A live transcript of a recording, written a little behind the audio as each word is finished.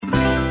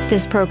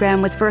This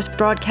program was first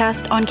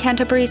broadcast on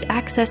Canterbury's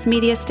access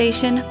media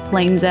station,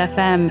 Plains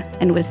FM,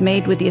 and was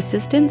made with the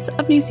assistance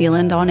of New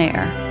Zealand On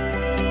Air.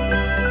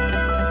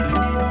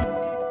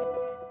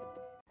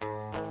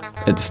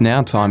 It's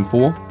now time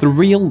for The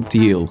Real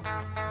Deal.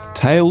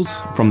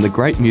 Tales from the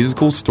great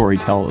musical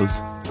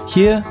storytellers,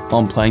 here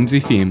on Plains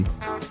FM.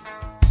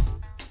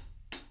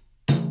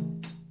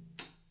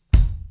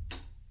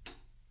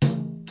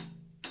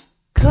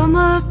 Come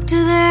up to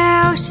the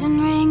house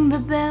and ring the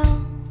bell.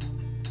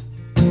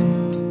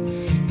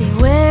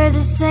 Beware,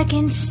 the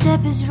second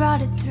step is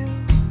rotted through.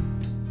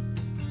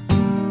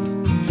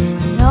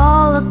 And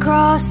all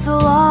across the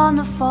lawn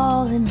the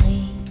fallen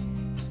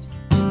leaves.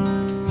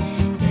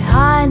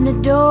 Behind the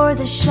door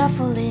the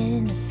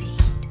shuffling of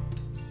feet.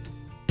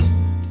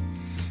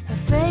 A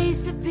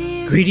face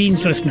appears.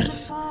 Greetings,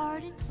 listeners.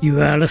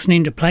 You are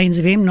listening to Plains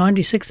FM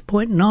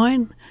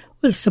 96.9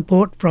 with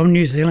support from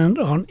New Zealand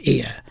On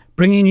Air,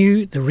 bringing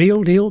you the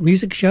Real Deal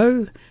music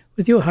show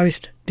with your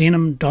host,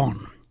 Denim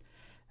Don.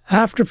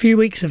 After a few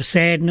weeks of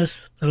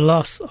sadness, the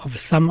loss of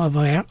some of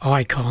our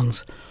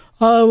icons,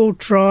 I will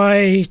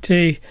try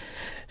to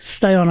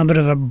stay on a bit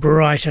of a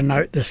brighter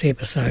note this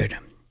episode.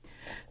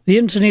 The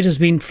internet has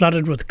been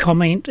flooded with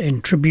comment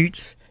and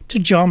tributes to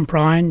John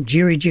Prine,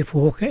 Jerry Jeff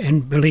Walker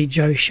and Billy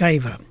Joe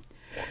Shaver.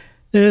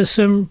 There's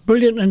some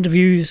brilliant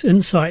interviews,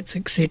 insights,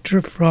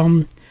 etc.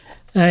 from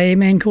a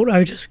man called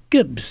Otis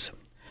Gibbs.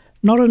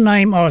 Not a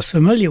name I was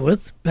familiar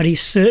with, but he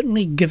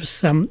certainly gives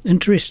some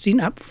interesting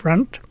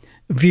upfront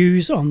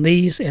views on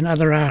these and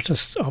other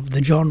artists of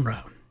the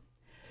genre.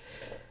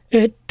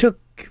 It took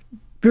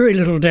very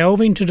little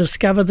delving to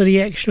discover that he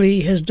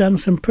actually has done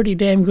some pretty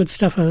damn good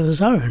stuff of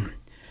his own.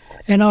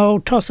 And I'll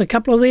toss a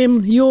couple of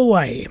them your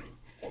way.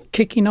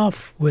 Kicking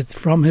off with,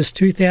 from his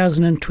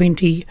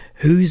 2020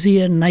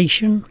 Hoosier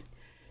Nation,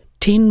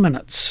 10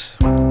 Minutes.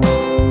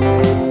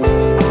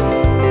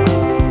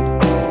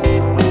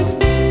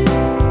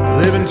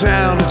 Living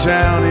town to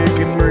town, it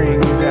can bring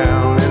you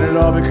down, and it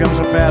all becomes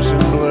a passing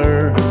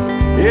blur.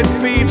 It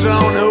feeds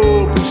on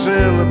hope and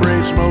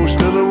celebrates most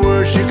of the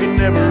worst you can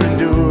never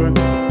endure.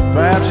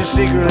 Perhaps you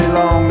secretly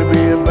long to be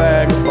a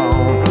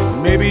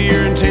vagabond. Maybe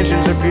your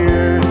intentions are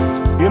pure.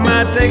 You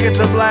might think it's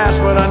a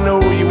blast, but I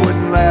know you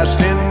wouldn't last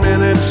 10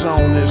 minutes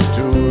on this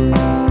tour.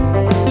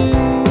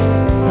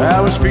 I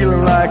was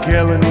feeling like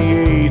hell in the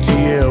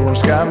ATL when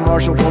Scott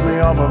Marshall pulled me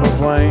off of a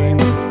plane.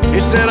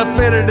 He said I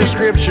fit a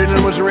description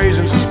and was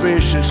raising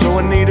suspicion, so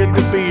I needed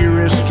to be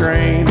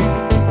restrained.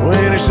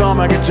 When he saw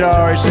my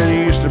guitar, he said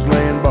he used to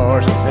play in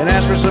bars and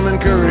asked for some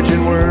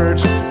encouraging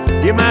words.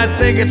 You might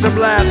think it's a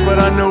blast, but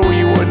I know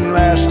you wouldn't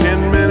last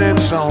 10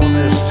 minutes on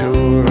this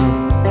tour.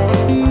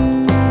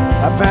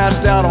 I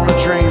passed out on a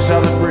train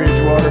south of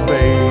Bridgewater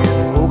Bay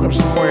and woke up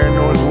somewhere in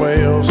North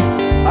Wales.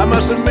 I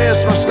must have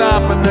missed my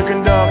stop and the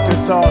conductor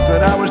thought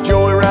that I was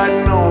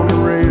joyriding on the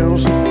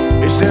rails.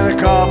 He said I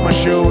caught my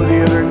show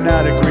the other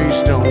night at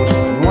Greystones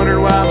and wondered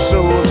why I'm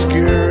so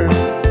obscure.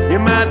 You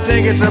might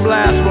think it's a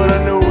blast, but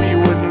I know you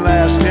wouldn't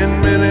last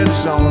 10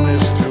 minutes on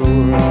this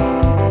tour.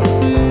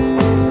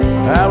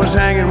 I was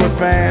hanging with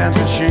fans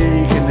and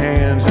shaking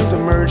hands at the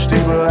merch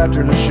table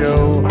after the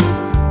show,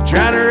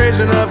 trying to raise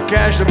enough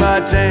cash to buy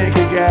a tank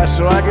of gas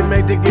so I could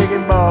make the gig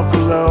in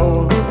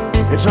Buffalo.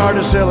 It's hard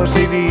to sell a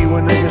CD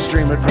when they can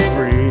stream it for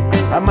free.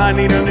 I might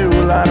need a new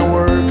line of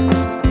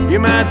work. You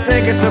might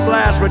think it's a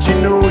blast, but you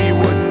know you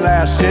wouldn't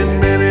last 10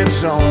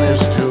 minutes on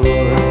this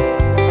tour.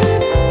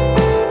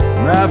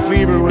 My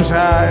fever was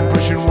high and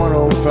pushing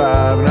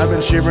 105, and I've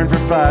been shivering for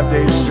 5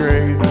 days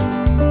straight.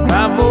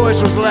 My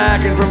voice was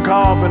lacking from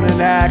coughing and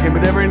hacking,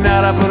 but every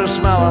night I put a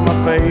smile on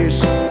my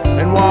face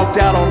and walked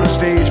out on the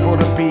stage for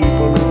the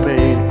people who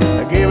paid.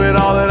 I gave it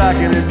all that I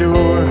can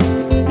endure.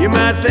 You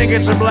might think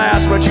it's a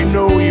blast, but you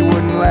know you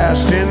wouldn't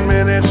last 10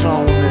 minutes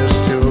on this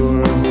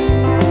tour.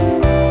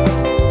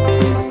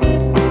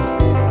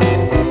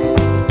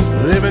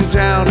 Living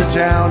town to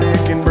town, it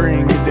can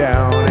bring you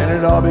down, and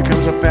it all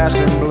becomes a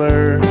passing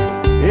blur.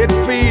 It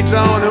feeds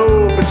on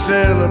hope and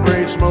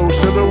celebrates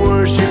most of the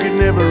worst you could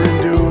never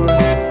endure.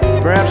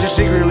 Perhaps you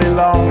secretly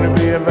long to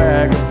be a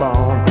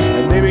vagabond,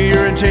 and maybe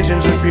your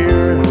intentions are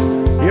pure.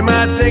 You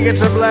might think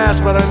it's a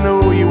blast, but I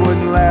know you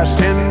wouldn't last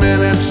 10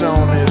 minutes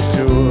on this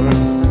tour.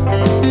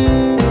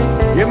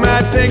 You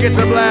might think it's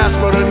a blast,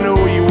 but I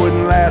know you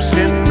wouldn't last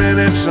 10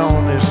 minutes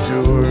on this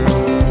tour.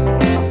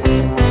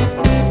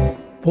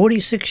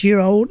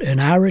 46-year-old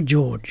Inara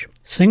George,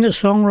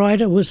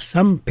 singer-songwriter with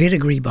some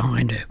pedigree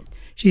behind her.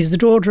 She's the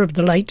daughter of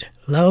the late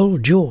Lowell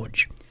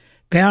George,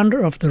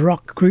 founder of the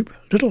rock group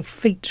Little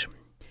Feat.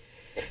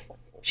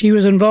 She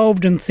was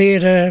involved in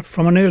theatre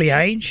from an early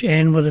age,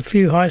 and with a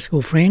few high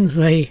school friends,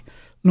 they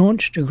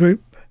launched a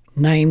group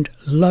named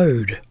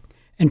Load.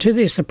 And to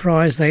their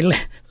surprise, they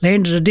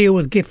landed a deal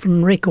with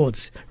Geffen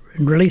Records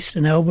and released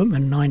an album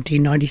in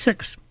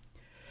 1996.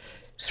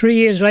 3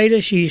 years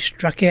later, she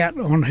struck out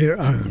on her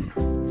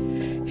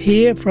own.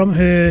 Here from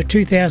her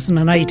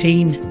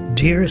 2018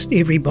 Dearest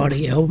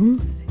Everybody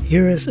album,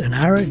 here is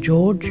Inara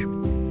George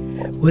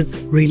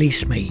with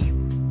Release Me.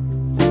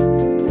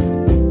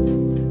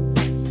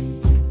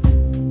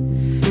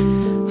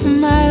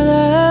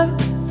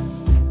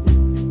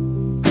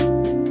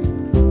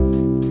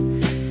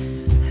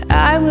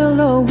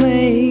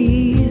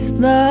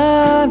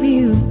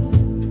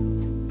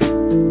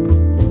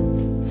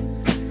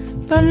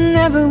 but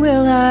never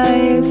will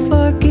I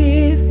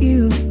forgive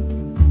you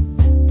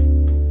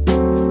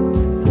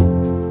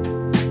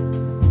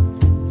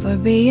for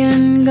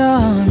being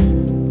gone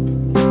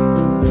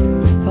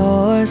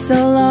for so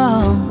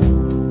long.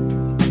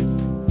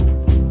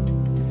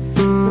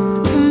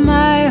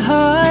 My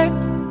heart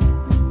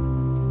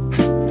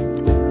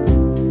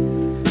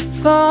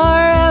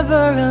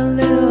forever a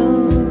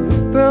little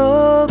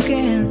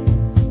broken.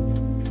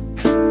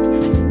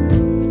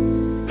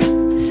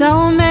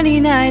 So many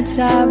nights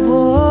I've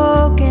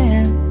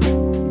woken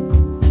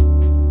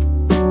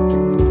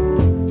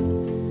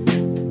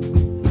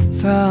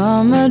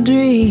from a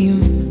dream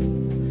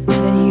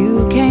that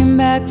you came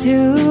back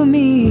to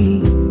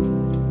me.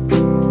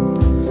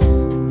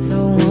 So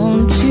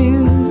won't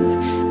you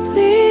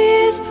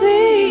please,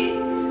 please,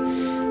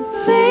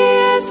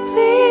 please,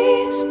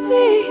 please,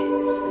 please,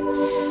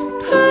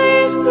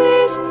 please,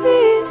 please,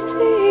 please,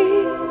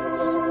 please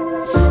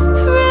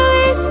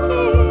release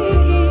me.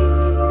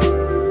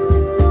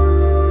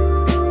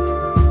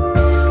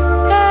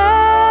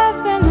 I've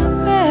been the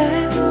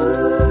best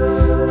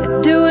at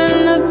doing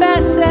the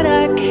best that I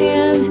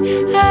can.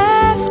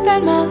 I've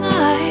spent my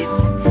life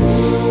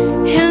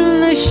in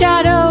the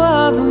shadow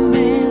of a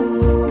man.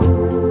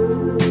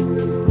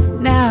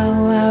 Now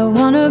I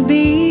wanna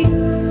be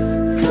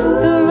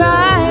the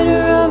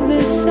writer of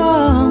this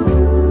song,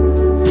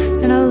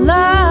 and a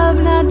love,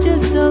 not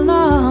just a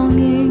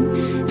longing,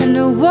 and a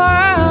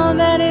world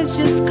that is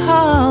just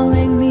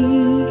calling me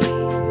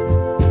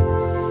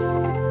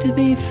to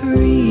be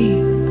free.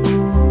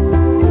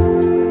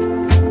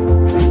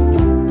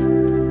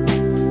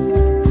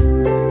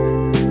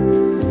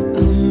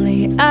 Only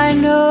I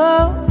know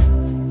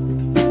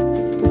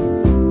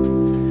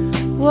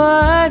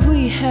what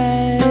we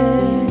had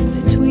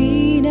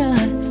between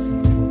us.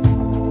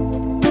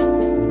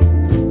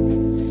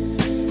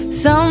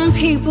 Some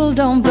people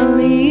don't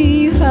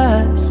believe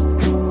us.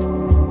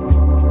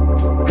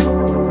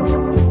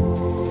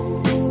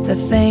 The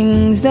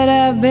things that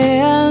have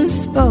been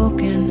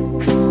spoken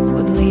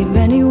would leave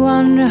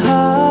anyone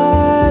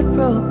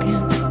heartbroken.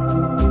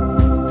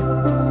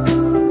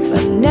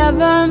 But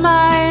never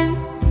mind,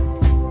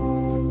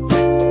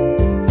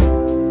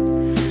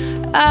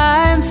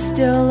 I'm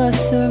still a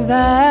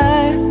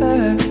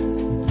survivor.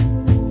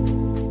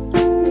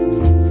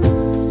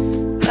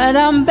 But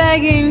I'm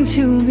begging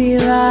to be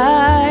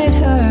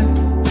lighter.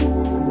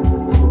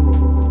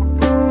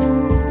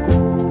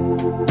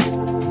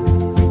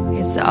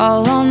 It's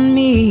all on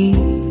me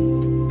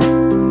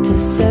to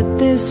set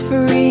this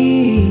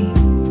free.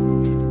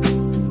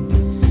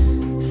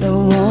 So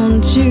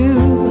won't you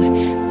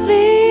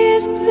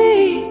please,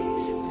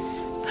 please,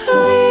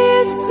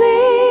 please,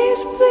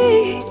 please,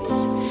 please,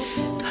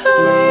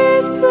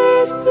 please,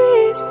 please,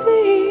 please,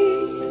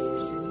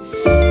 please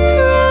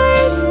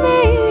release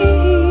me.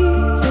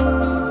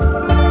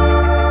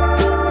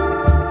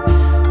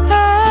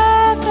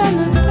 I've done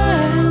the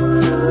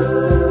best,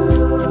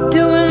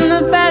 doing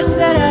the best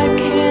that I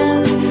can.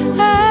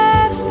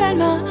 I've spent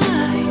my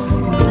life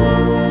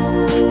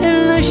in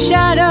the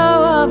shadow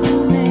of a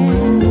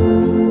man.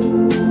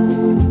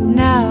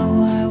 Now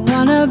I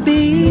wanna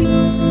be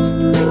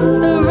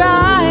the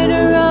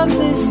writer of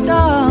this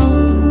song,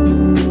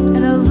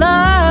 and a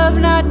love,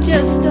 not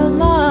just a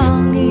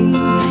longing,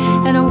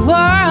 and a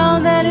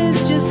world that is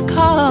just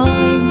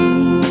calling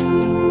me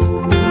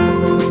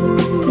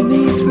to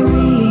be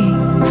free.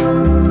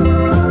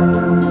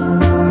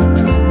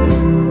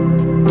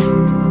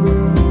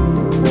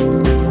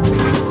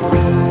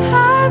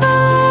 I've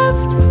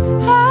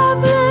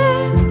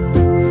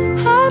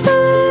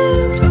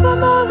lived for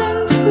more than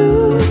 2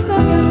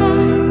 of your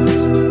lives.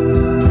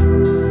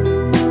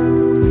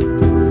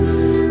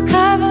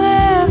 I've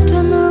lived to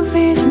move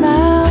these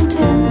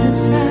mountains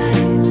aside.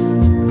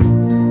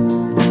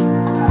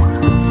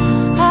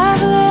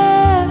 I've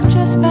lived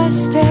just by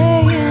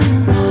staying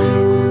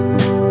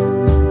alive.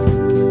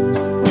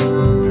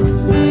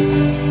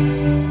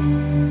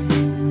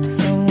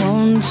 So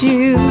won't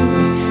you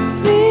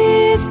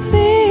please,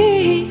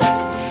 please,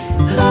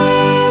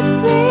 please,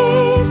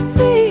 please,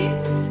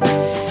 please,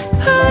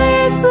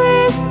 please,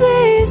 please,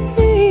 please,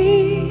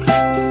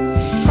 please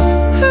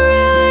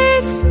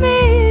release me.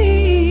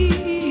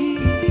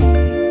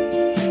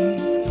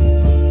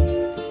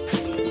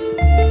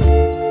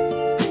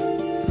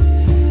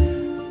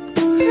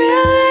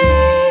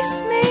 Release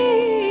me.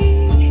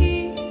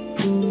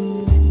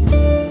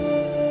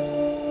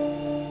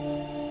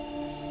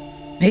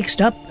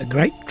 Next up, a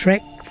great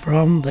track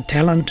from the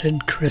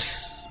talented Chris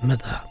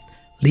Smither,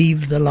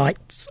 Leave the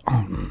Lights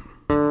On.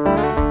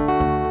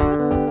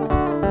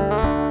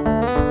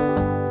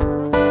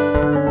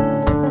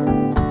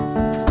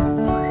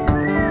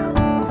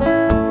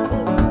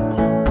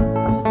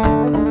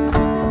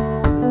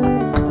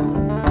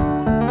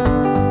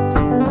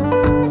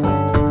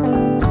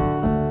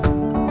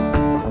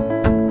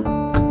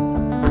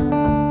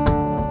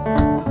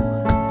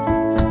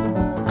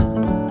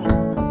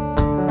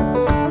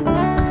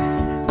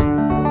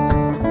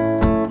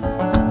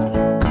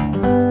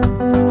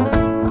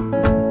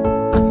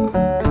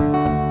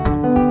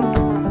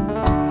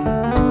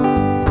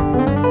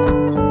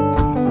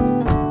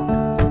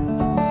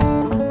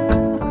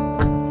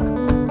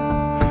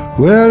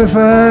 Well, if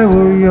I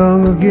were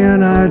young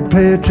again, I'd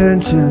pay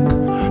attention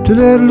to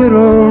that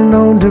little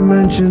known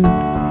dimension.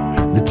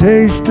 The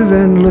taste of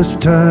endless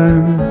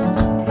time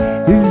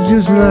is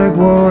just like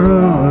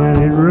water,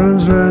 and it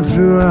runs right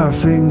through our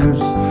fingers.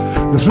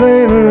 The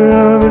flavor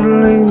of it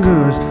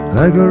lingers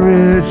like a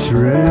rich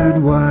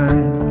red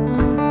wine.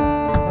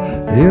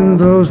 In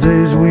those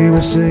days we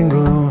were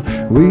single,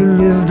 we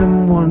lived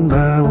them one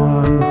by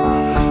one.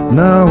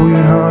 Now we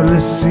hardly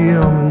see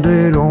them,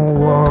 they don't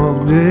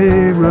walk,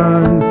 they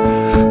run.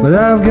 But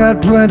I've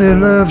got plenty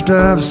left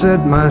I've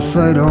set my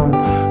sight on.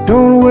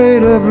 Don't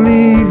wait up,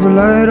 leave the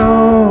light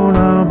on,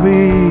 I'll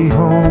be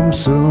home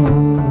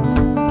soon.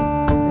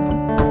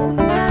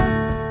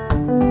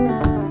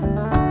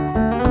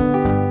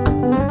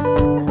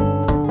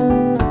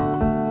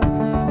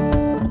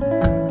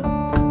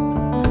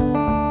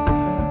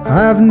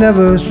 I've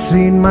never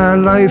seen my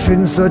life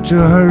in such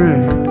a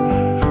hurry,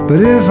 but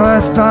if I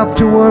stop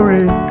to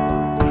worry,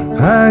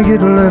 I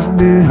get left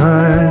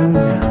behind.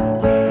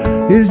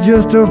 It's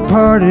just a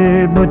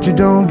party, but you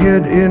don't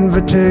get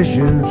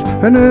invitations,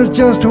 and there's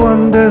just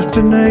one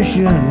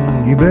destination,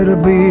 you better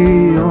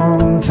be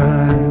on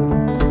time.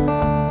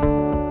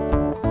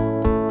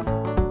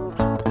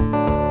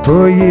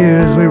 For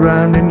years we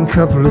rhymed in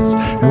couplets,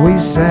 and we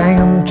sang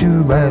them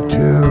two by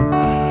two.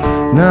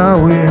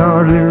 Now we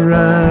hardly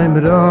rhyme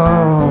at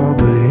all,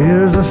 but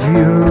here's a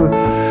few.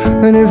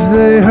 And if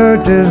they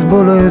hurt, there's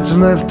bullets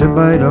left to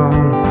bite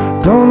on.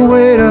 Don't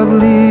wait up,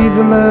 leave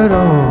the light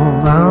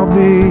on, I'll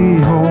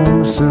be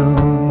home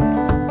soon.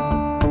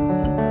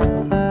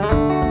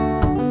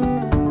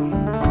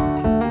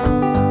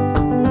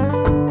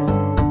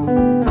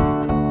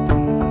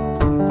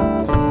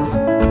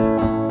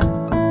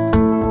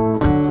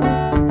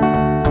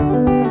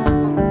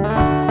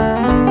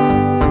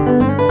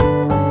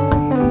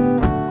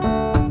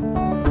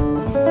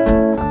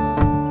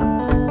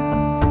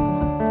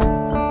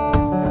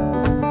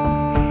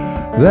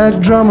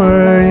 That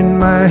drummer in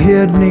my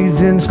head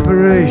needs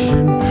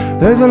inspiration.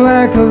 There's a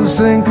lack of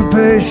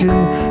syncopation,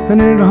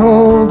 and it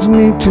holds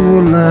me to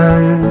a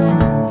line.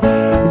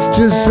 It's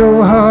just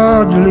so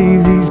hard to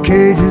leave these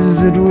cages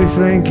that we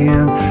think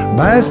in.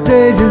 By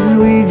stages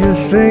we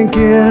just sink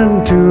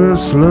into a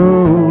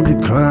slow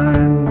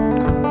decline.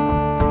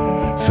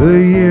 For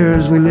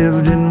years we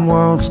lived in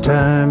waltz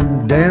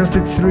time, danced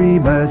at 3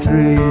 by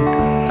 3.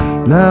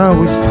 Now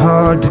it's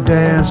hard to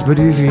dance, but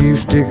if you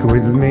stick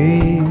with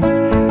me,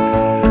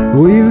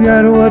 we've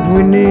got what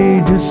we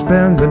need to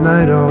spend the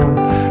night on.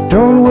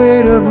 Don't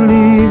wait up,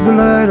 leave the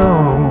light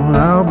on,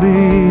 I'll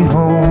be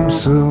home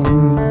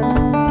soon.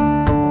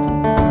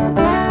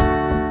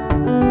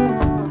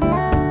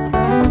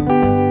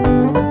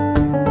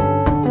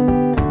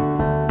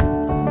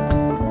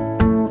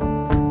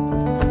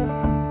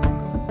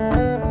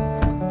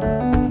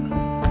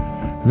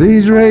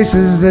 These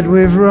races that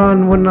we've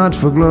run were not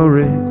for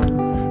glory,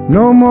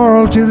 no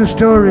moral to the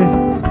story.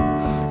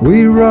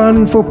 We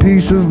run for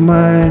peace of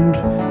mind,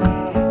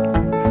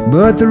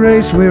 but the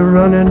race we're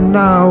running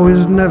now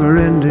is never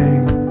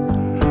ending.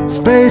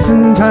 Space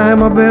and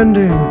time are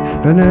bending,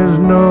 and there's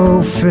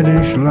no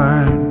finish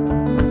line.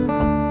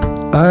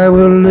 I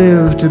will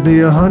live to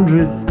be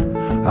 100,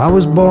 I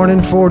was born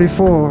in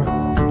 44.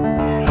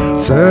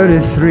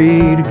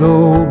 33 to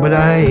go, but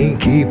I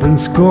ain't keeping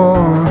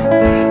score.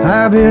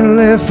 I've been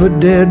left for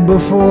dead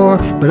before,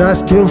 but I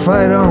still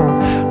fight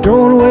on.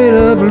 Don't wait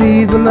up,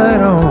 leave the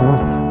light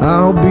on,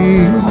 I'll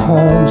be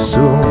home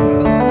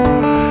soon.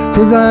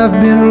 'Cause I've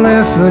been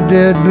left for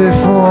dead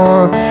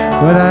before,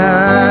 but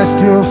I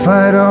still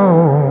fight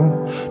on.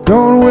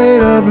 Don't wait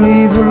up,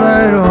 leave the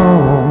light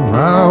on,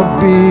 I'll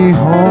be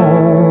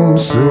home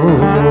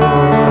soon.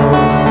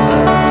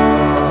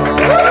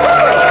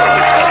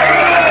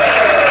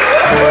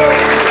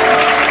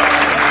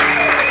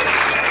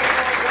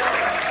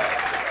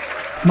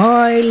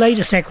 My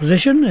latest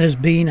acquisition has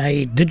been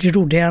a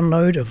digital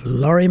download of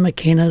Laurie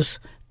McKenna's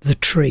The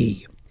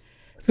Tree.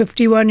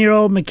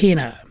 51-year-old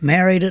McKenna,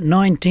 married at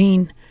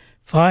 19,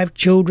 5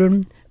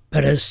 children,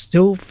 but has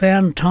still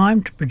found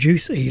time to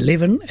produce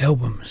 11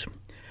 albums.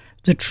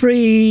 The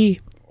Tree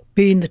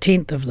being the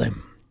 10th of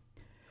them.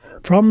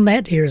 From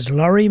that, here's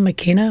Laurie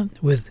McKenna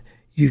with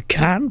You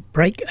Can't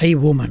Break a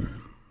Woman.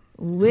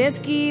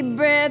 Whiskey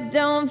breath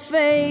don't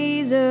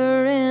faze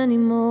her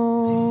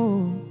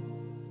anymore.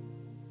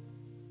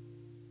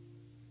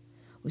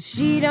 Well,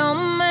 she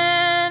don't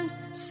mind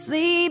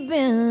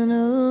sleeping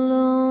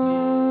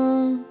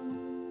alone.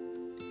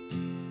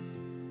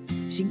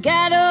 She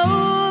got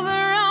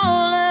over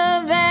all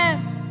of that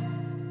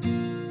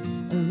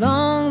a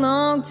long,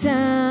 long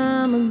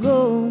time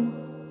ago.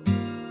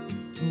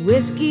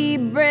 Whiskey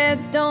breath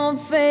don't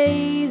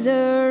faze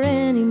her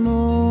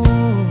anymore.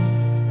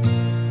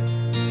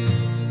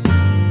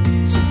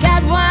 She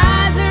got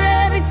wiser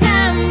every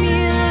time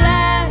you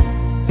lied,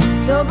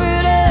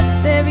 sobered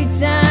up every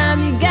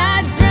time you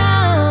got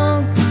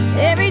drunk,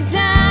 every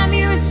time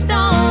you were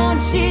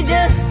stoned. She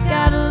just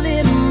got a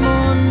little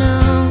more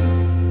numb.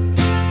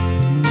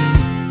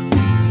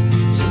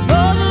 She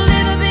pulled a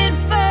little bit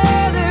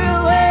further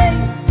away,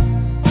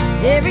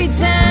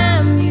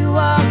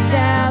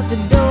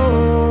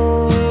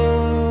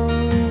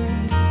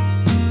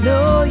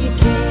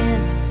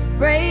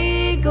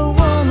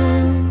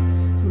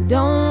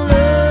 don't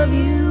love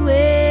you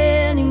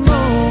anymore.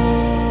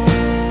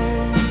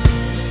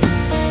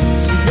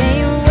 She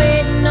ain't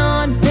waiting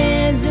on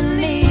pins and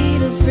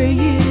needles for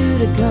you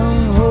to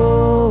come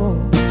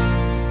home.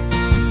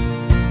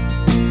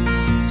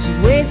 She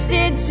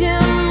wasted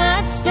too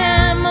much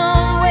time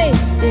on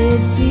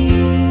wasted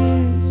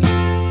tears.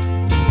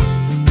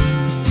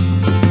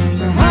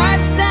 Her heart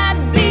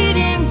stopped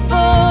beating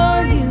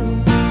for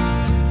you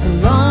a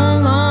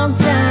long, long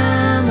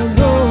time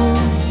ago.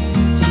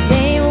 She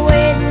ain't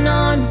waiting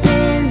on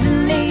pins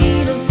and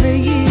needles for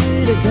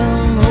you to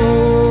come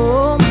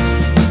home.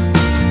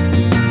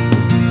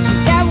 She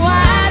got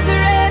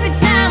wiser every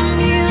time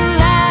you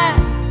lied,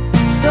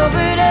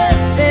 sobered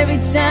up every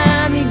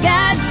time you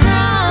got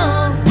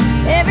drunk,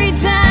 every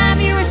time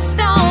you were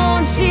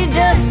stoned. She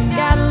just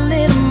got a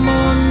little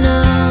more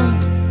numb.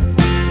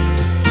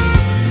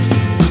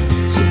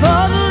 She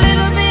pulled a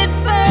little bit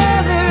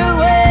further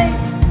away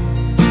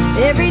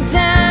every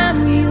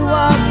time you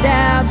walked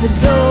out the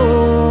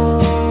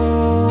door.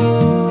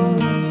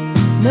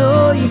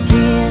 No, you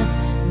can't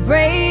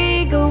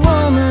break a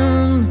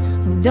woman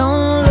who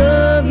don't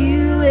love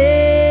you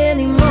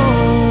anymore.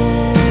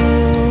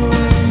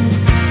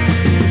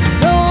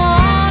 Go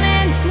on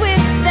and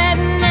twist that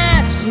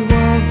knife, she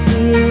won't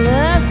feel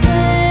a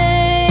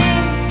thing.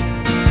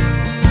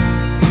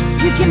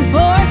 You can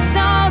pour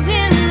salt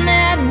in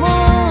that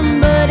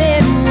wound, but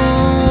it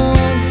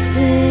won't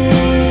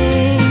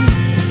sting.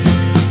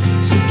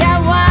 She got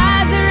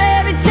wiser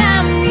every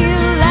time you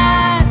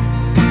lied,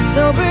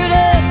 sobered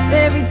up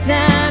every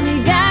time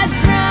you got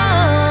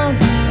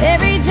drunk,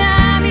 every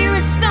time you were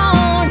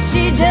stoned.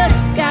 She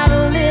just got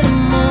a little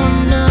more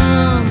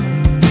numb.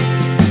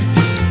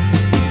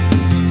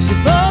 She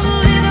pulled a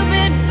little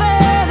bit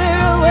further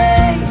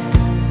away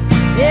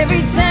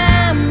every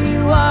time you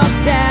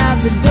walked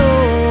out the door.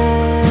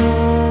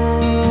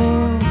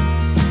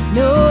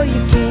 No,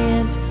 you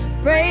can't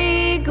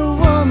break a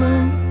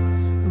woman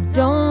who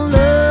don't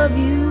love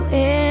you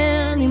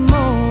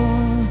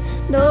anymore.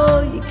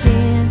 No, you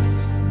can't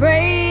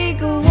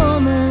break a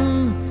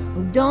woman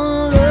who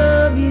don't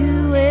love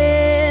you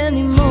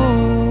anymore.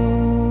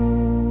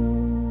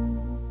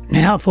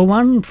 Now for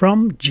one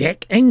from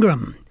Jack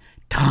Ingram,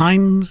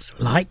 Times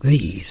Like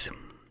These.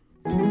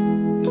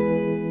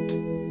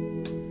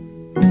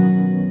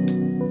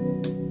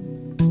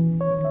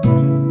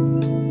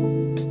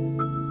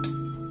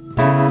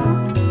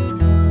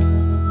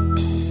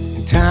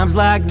 In times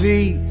like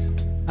these,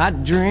 I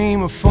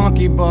dream of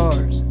funky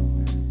bars,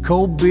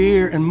 cold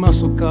beer and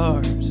muscle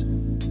cars,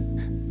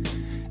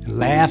 and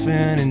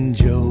laughing and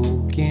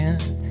joking.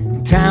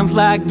 In times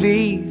like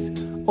these,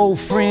 old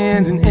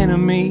friends and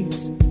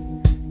enemies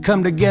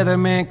come together,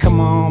 man, come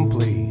on,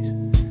 please.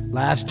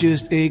 Life's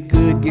just a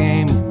good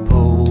game of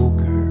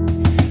poker.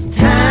 In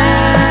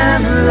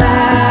times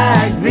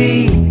like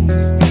these,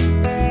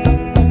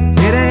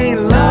 it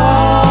ain't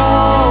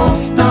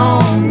lost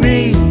on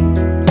me.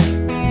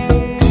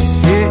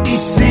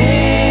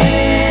 Essentially,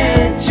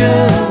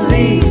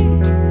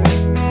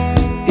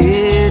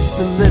 it's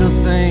the little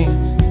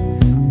things,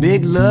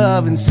 big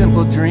love and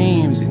simple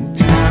dreams. In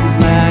times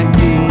like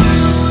these,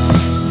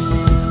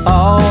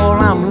 all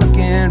I'm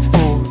looking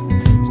for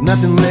is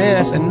nothing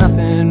less and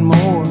nothing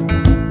more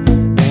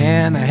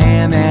than the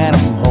hand that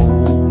I'm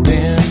holding.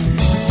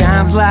 In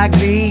times like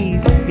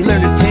these, you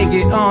learn to take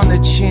it on the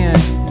chin.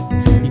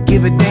 You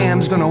give a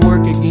damn's gonna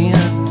work again.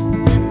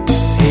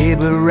 Hey,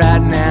 but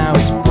right now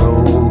it's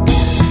broken.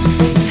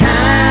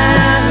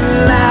 Times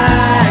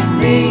like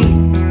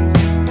these,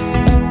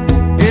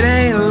 it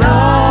ain't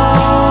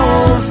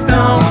lost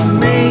on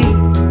me.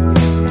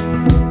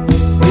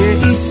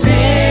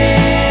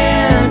 Essentially,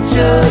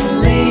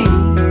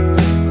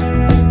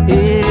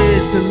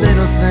 it's the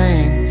little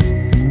things,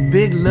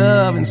 big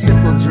love and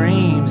simple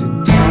dreams.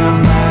 In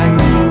times like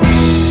these,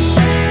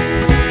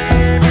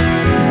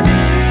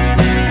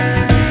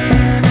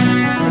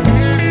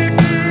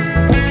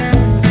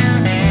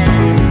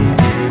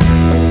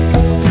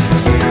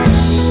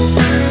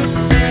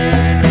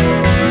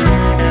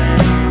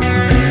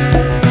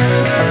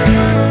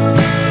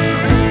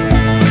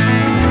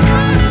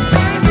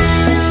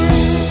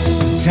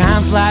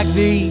 like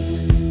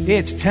these,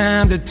 it's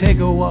time to take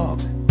a walk.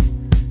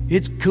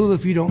 It's cool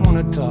if you don't want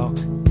to talk.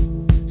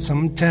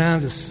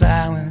 Sometimes the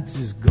silence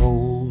is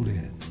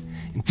golden.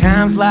 In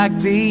times like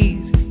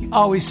these, you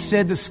always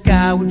said the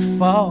sky would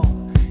fall.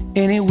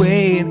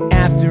 Anyway, and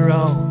after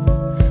all,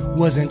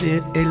 wasn't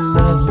it a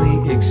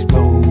lovely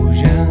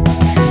explosion?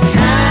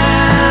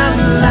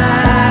 Times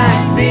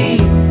like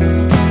these,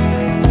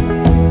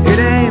 it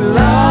ain't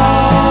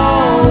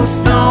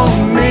lost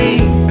on me.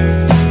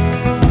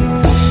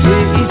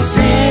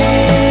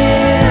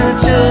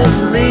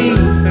 Essentially,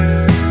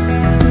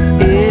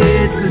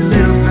 it's the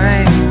little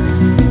things,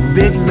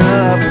 big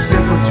love and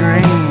simple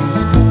dreams.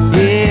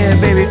 Yeah,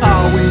 baby,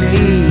 all we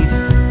need,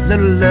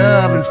 little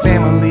love and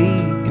family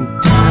in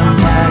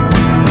times like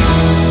these.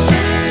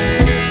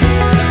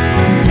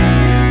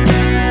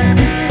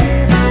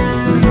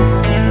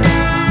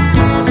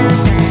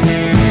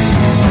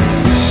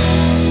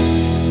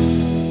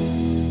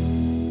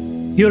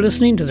 You're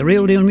listening to the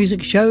Real Deal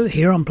Music Show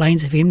here on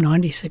Plains FM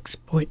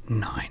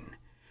 96.9.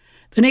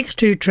 The next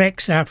two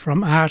tracks are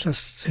from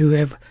artists who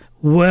have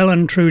well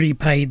and truly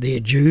paid their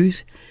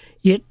dues,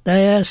 yet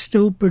they are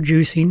still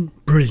producing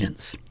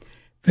brilliance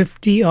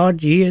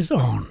 50-odd years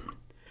on.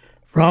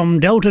 From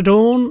Delta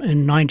Dawn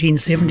in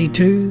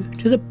 1972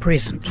 to the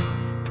present,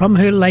 from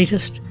her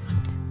latest,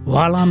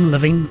 While I'm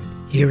Living,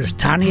 here is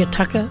Tanya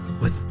Tucker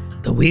with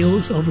The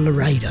Wheels of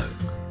Laredo.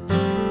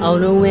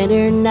 On a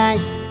winter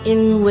night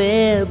in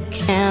Webb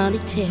County,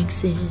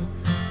 Texas,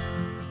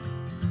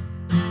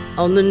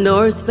 on the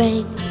north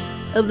bank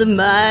of the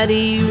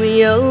mighty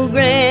Rio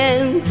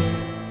Grande,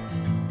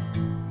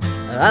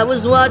 I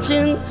was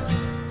watching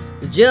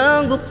the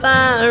jungle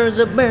fires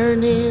a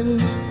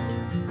burning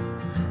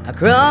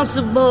across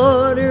the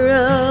border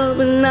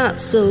of a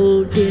not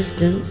so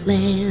distant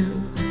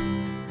land,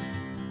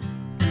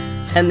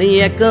 and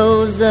the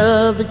echoes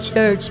of the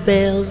church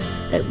bells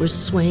that were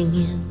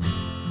swinging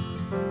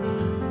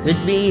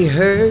could be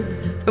heard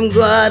from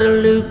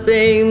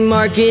Guadalupe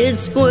Market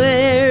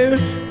Square.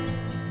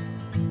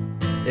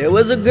 There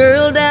was a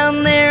girl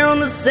down there on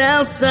the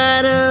south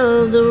side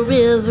of the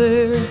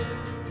river.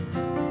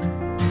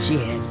 She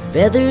had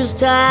feathers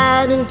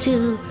tied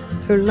into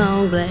her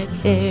long black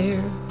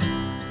hair.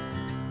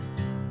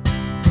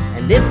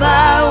 And if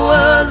I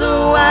was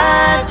a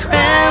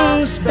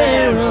white-crowned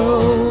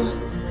sparrow,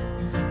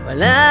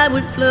 well, I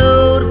would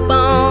float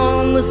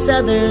upon the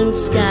southern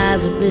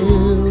skies of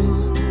blue.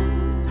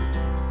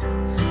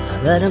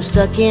 But I'm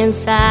stuck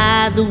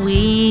inside the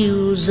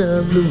wheels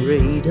of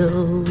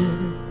Laredo,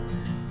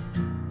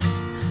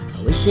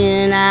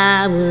 wishing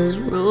I was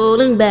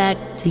rolling back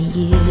to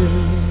you.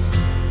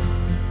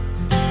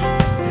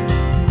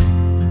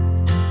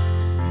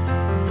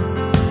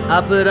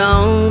 I put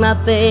on my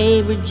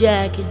favorite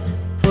jacket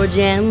for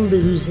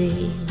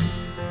Jamboozy.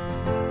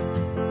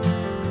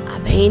 I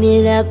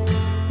painted up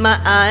my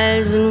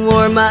eyes and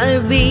wore my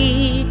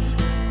beads.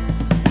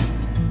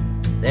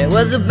 There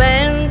was a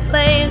band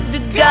playing To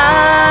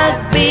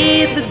God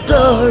Be the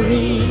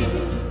Glory.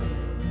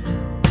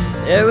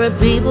 There were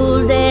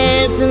people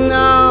dancing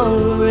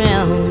all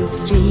around the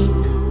street.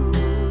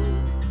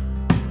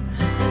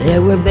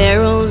 There were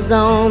barrels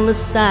on the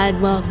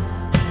sidewalk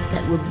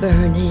that were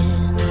burning,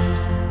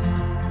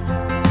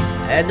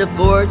 and a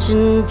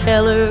fortune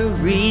teller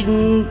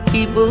reading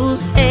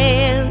people's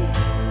hands.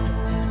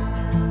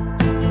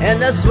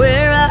 And I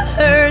swear I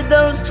heard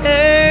those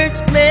church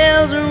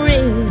bells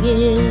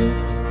ringing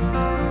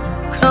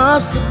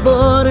across the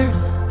border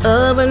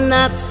of a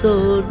not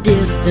so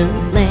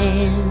distant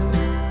land,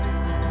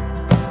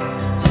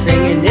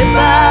 singing, if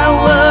I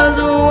was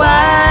a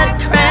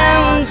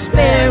white-crowned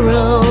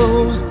sparrow,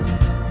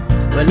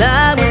 well,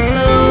 I would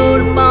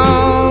float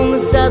upon the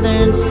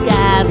southern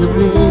skies of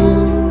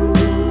blue.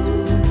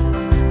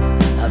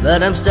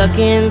 But I'm stuck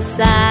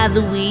inside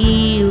the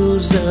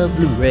wheels of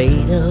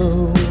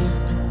Laredo,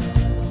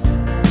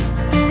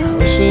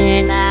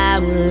 wishing I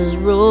was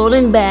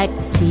rolling back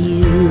to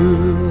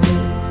you.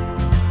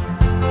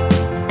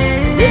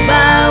 If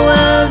I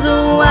was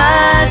a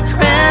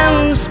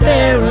white-crowned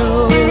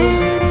sparrow,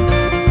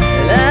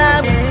 well,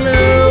 I would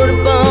float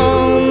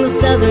upon the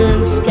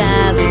southern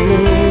skies of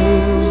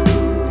blue.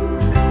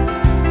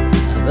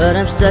 But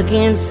I'm stuck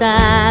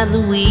inside the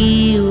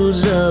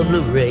wheels of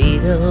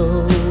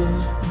Laredo,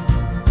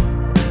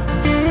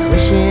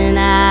 wishing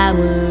I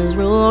was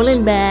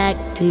rolling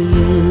back to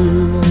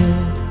you.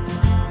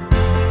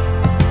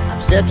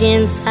 I'm stuck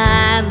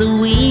inside the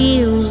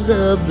wheels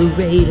of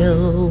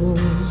Laredo,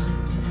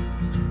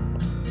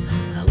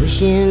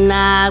 wishing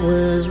I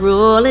was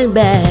rolling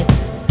back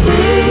to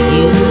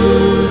you.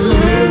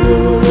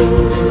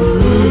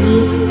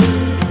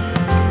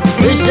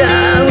 Wish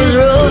I was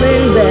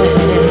rolling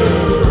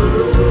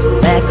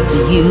back to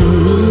you.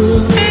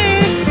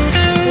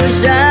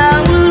 Wish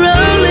I was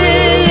rolling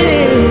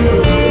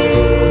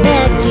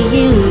back to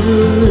you.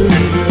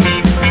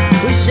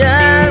 Wish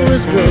I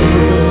was rolling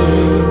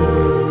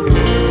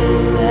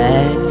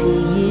back to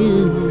you.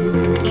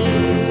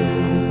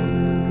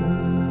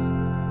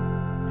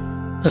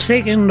 The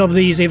second of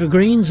these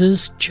evergreens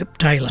is Chip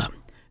Taylor,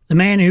 the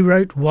man who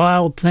wrote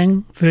Wild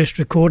Thing, first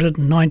recorded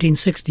in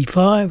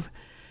 1965,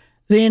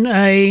 then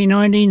a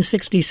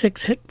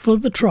 1966 hit for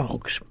the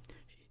Trogs.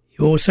 He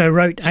also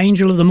wrote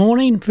Angel of the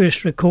Morning,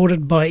 first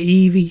recorded by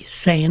Evie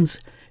Sands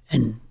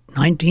in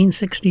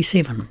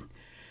 1967.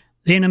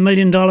 Then a $1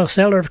 million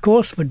seller, of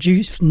course, for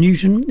Juice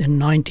Newton in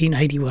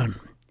 1981.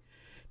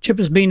 Chip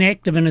has been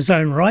active in his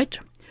own right,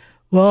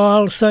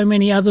 while so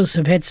many others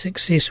have had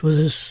success with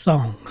his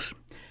songs.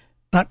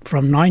 But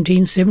from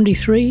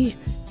 1973,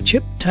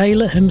 Chip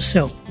Taylor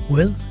himself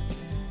with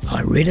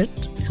I Read It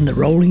in the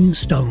Rolling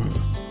Stone.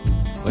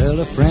 Well,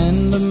 a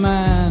friend of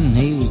mine,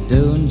 he was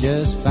doing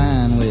just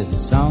fine with a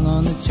song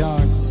on the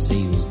charts.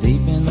 He was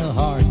deep in the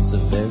hearts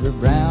of every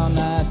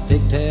brown-eyed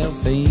pigtail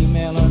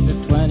female under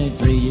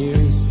 23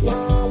 years.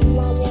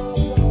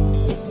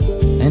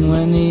 And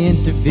when the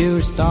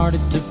interviewer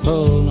started to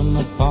pull him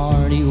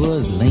apart, he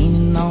was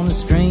leaning on the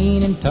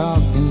screen and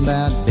talking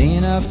about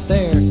being up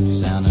there,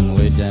 sounding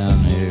witty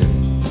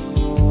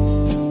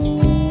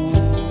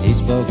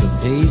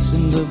peace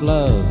and of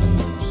love and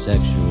no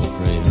sexual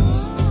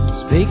frills.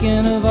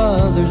 Speaking of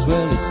others,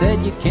 well, he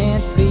said you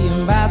can't be,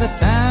 and by the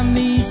time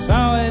he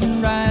saw it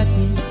in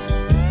writing,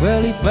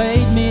 well, he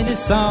played me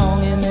this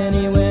song and then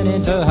he went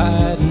into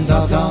hiding.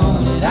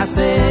 Doggone it, I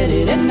said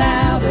it, and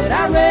now that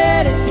I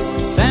read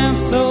it, it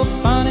sounds so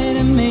funny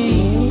to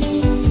me.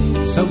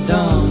 So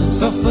dumb and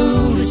so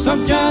foolish, so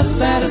just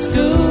out of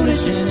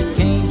schoolish, and it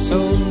came so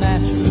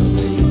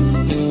naturally.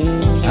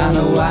 I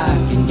know I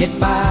can get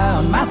by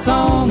on my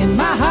song and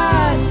my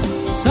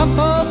hide. Some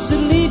folks that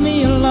leave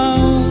me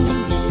alone.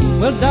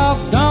 Well,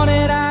 doggone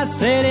it, I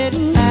said it,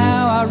 and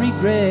now I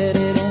regret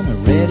it, and I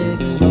read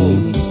it in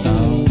Rolling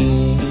Stone.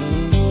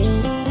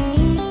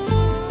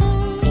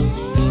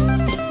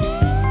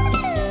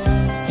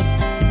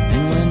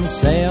 And when the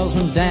sales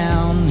went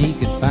down, he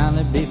could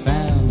finally be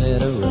found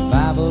at a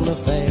revival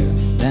affair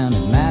down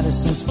in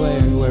Madison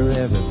Square, where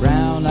every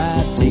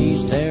brown-eyed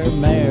teased hair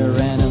mare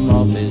ran him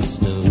off his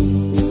stool.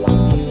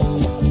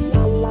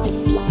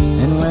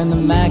 And when the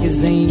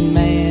magazine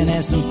man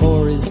asked him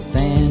for his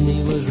stand,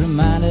 he was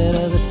reminded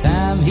of the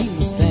time he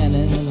was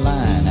standing in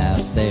line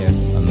out there.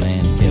 A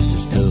man kept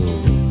his cool,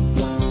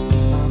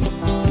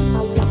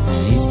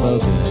 and he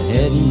spoke of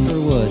heading for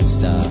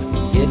Woodstock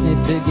and getting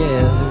it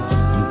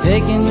together,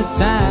 taking the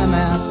time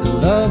out to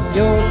love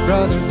your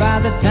brother. By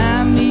the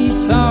time he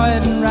saw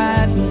it in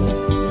writing,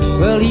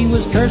 well, he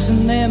was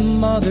cursing them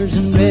mothers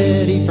and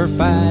ready for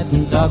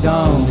fighting.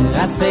 Doggone it,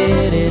 I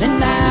said it, and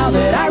now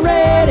that I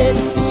read it,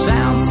 it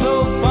sounds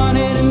so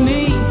funny to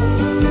me.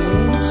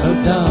 So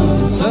dumb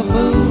and so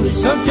foolish,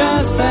 so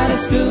just out of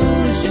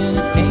schoolish, and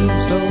it came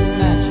so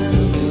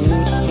naturally.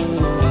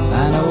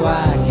 I know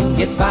I can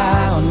get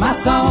by on my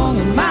song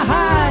and my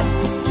hide.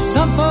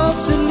 Some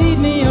folks will leave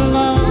me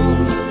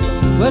alone.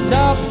 Well,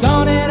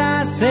 doggone it,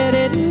 I said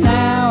it, and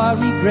now I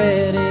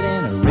regret it,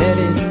 and I read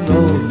it in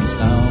Rolling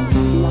Stone.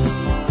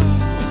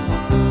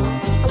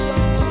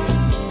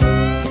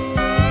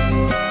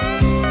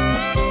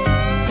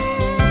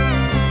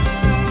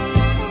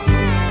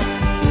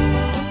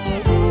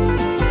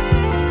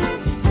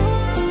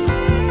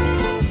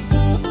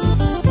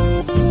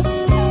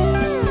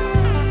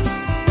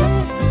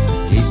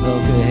 He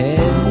spoke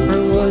ahead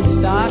for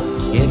Woodstock,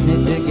 getting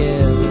it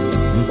together,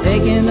 and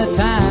taking the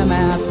time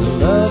out to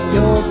love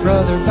your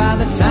brother. By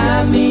the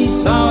time he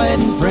saw it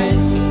in print,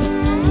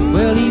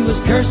 well, he was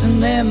cursing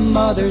them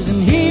mothers,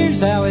 and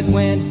here's how it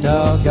went.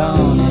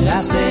 Doggone it,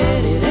 I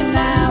said it, and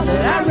now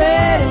that I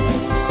read it,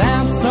 it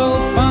sounds so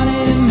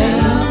funny to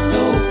me.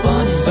 So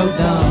funny, so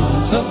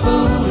dumb, so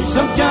foolish,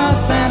 so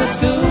just out of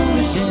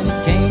schoolish, and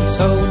it came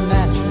so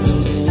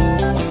naturally.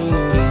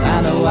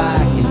 I know I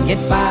can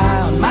get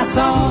by on my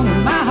song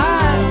and my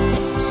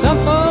hide. Some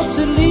folks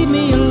will leave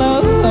me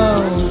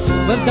alone.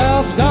 But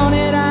doggone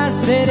it, I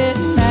said it,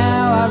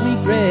 now I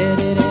regret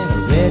it, and I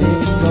read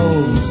it in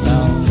Rolling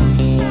Stone.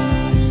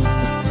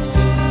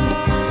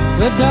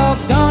 But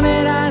doggone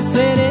it, I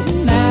said it,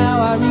 now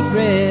I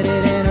regret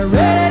it, and I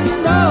read it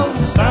in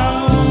Rolling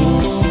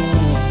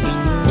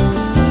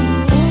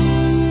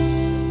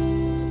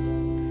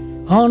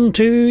Stone. On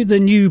to the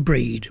new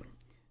breed.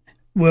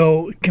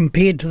 Well,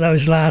 compared to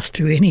those last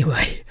two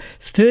anyway,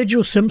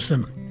 Sturgill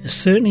Simpson is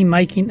certainly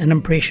making an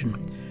impression,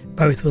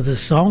 both with his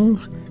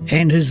songs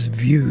and his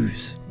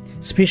views,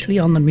 especially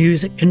on the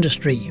music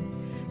industry.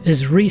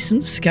 His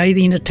recent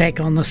scathing attack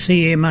on the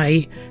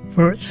CMA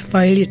for its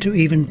failure to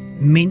even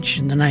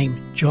mention the name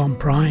John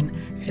Prine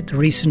at the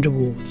recent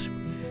awards.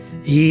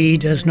 He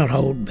does not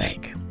hold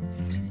back.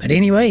 But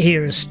anyway,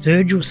 here is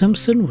Sturgill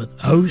Simpson with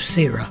Oh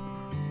Sarah.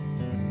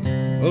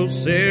 Oh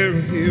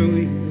Sarah, here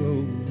we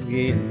go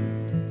again.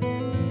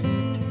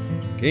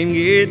 Can't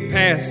get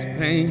past the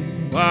pain,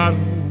 what I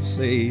want to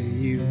say to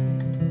you.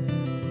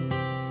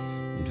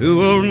 I'm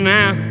too old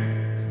now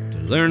to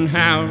learn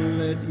how to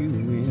let you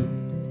in,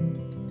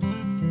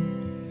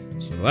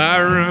 so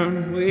I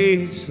run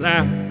away just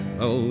like I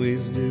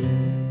always do.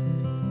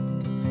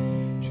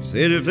 She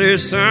said if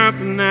there's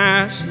something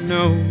I should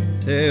know,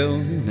 tell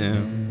me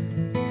now,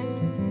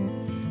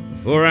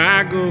 before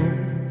I go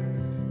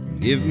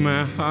and give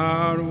my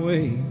heart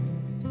away,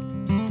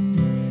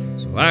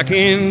 so I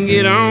can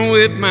get on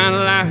with my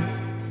life.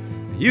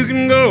 You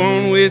can go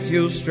on with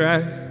your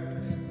strife.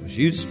 Wish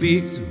you'd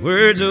speak the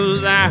words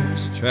those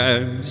eyes try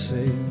to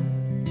say.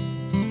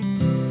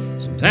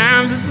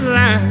 Sometimes this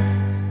life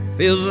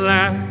feels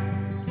like a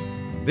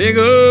big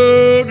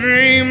old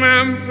dream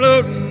I'm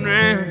floating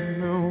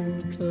around on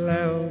a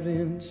cloud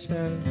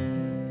inside.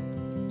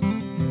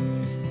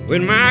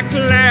 When my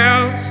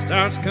cloud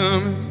starts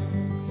coming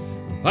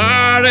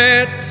apart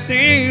at the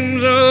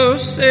seams, oh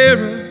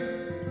Sarah,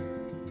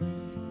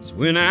 it's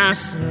when I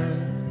sigh.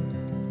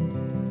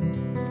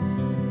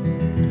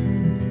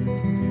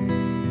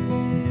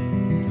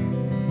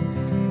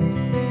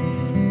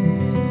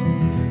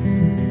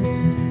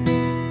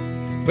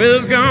 Well,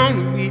 there's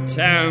gonna be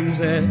times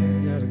that I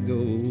gotta go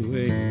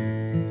away,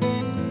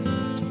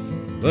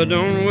 but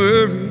don't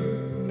worry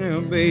now,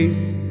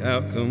 baby,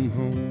 I'll come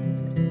home.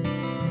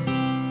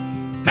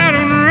 Out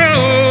on the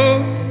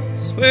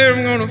road is where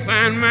I'm gonna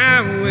find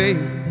my way.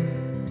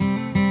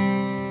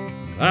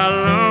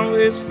 I'll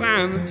always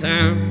find the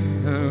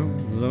time I'm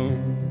alone.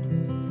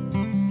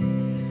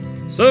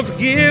 So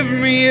forgive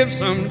me if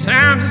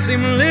sometimes I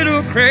seem a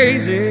little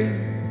crazy,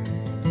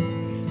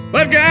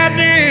 but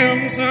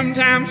goddamn,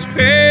 sometimes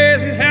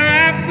crazy's how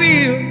I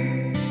feel.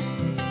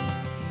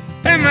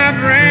 And my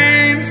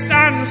brain's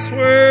starting to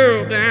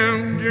swirl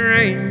down the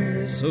drain of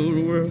this old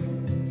world.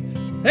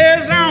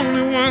 There's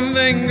only one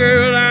thing,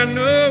 girl, I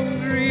know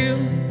is real.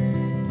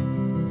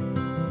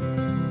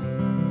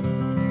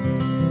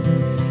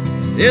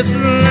 It's the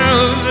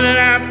love that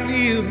I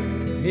feel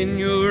in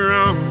your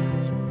arms.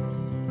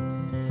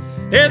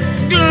 It's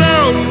the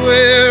glow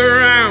way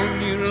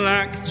around you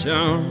like a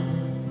charm.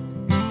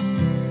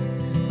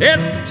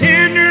 It's the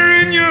tender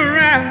in your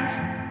eyes,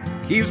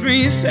 keeps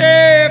me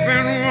safe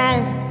and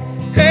warm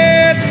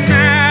at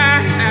night.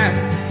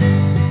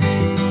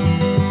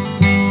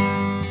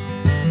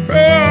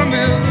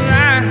 Promise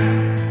life.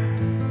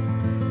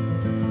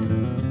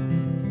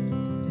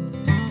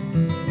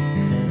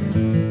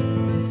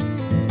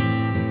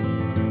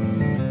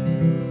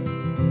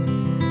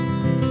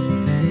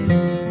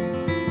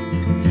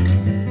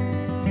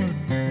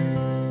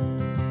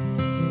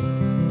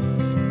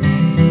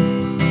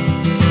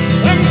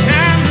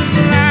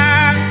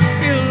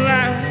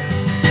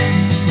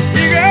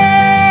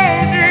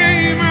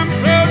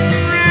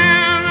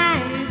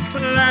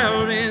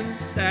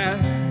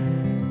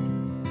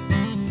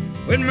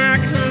 When my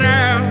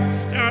cloud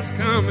starts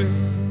coming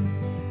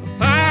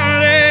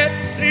apart,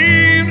 it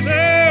seems,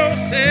 oh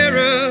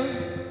Sarah,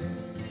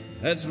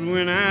 that's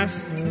when I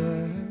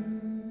sigh.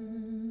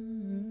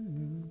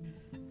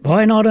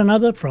 Why Not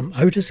Another from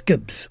Otis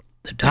Gibbs,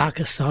 The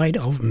Darker Side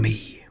of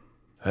Me.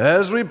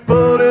 As we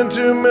pulled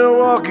into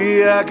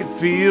Milwaukee, I could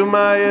feel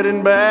my head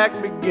and back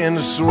begin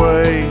to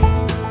sway.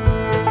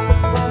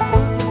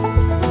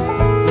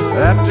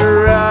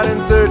 After riding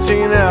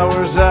 13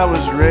 hours, I was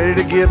ready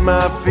to get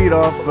my feet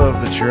off of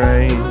the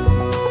train.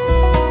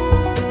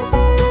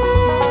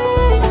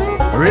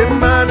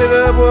 Reminded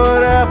of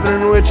what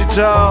happened in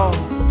Wichita,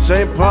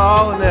 St.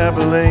 Paul and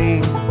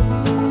Abilene.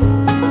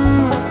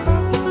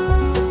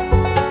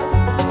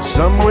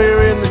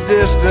 Somewhere in the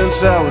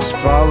distance I was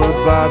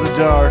followed by the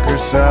darker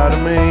side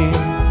of me.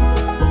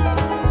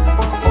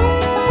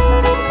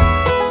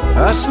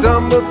 I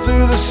stumbled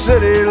through the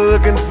city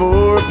looking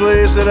for a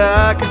place that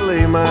I could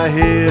lay my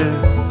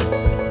head.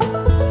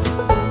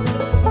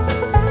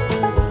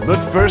 But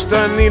first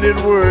I needed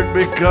work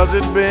because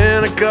it'd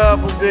been a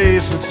couple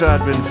days since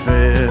I'd been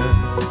fed.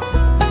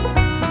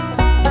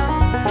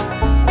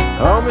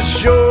 On the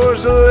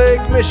shores of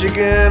Lake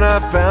Michigan I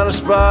found a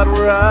spot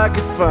where I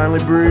could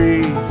finally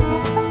breathe.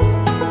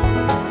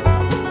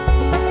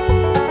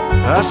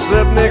 I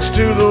slept next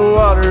to the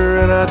water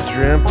and I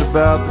dreamt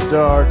about the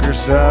darker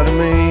side of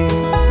me.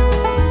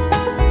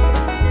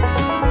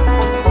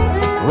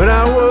 When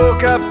I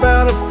woke I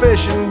found a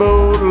fishing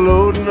boat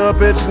loading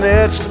up its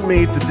nets to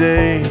meet the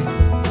day.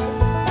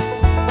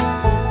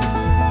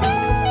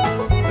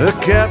 The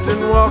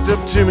captain walked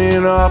up to me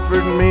and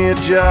offered me a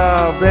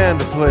job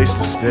and a place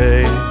to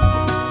stay.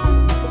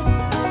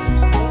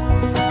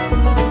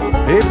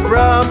 He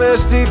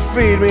promised he'd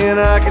feed me and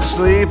I could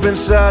sleep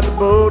inside the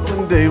boat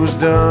when day was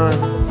done.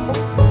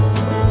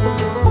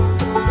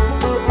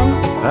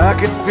 I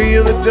could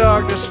feel the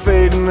darkness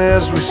fading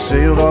as we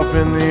sailed off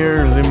in the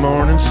early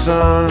morning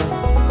sun.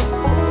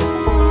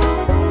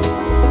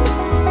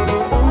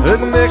 The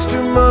next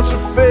 2 months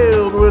were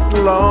filled with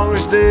the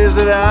longest days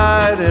that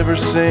I'd ever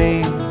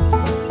seen.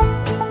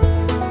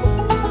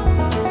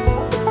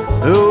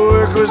 The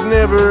work was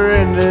never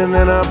ending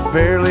and I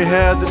barely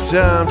had the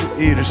time to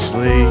eat or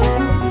sleep.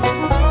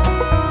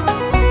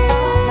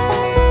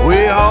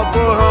 We hauled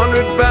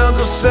 400 pounds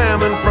of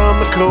salmon from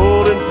the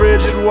cold and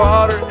frigid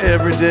water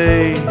every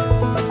day.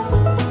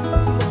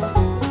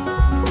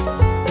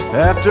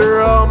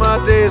 After all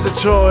my days of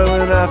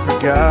toiling, I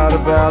forgot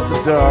about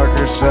the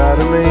darker side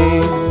of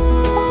me.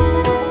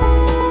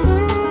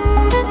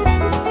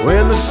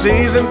 When the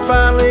season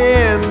finally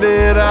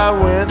ended, I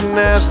went and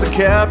asked the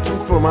captain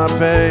for my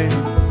pay.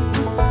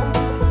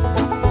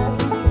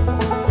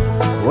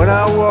 When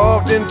I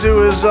walked into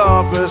his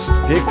office,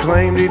 he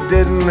claimed he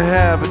didn't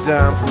have a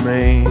dime for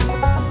me.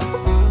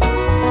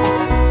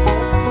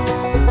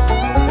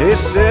 He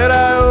said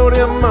I owed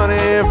him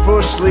money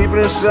for sleeping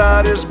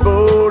inside his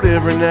boat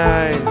every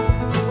night.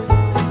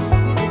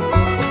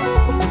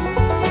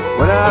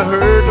 When I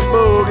heard the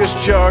bogus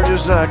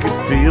charges, I could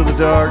feel the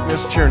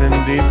darkness churning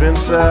deep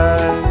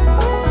inside.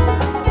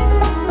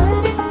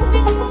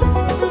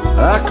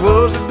 I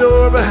closed the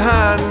door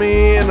behind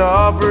me and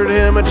offered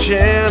him a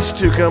chance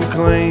to come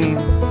clean.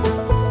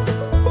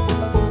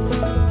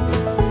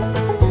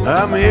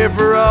 I'm here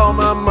for all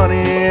my money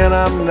and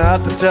I'm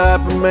not the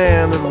type of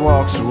man that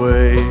walks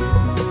away.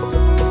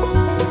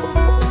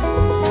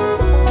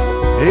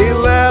 He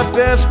laughed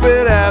and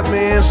spit at me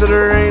and said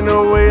there ain't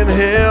no way in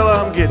hell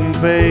I'm getting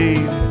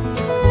paid.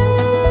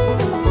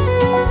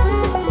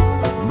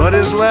 But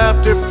his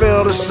laughter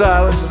fell to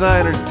silence as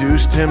I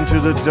introduced him to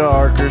the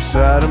darker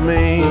side of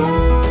me.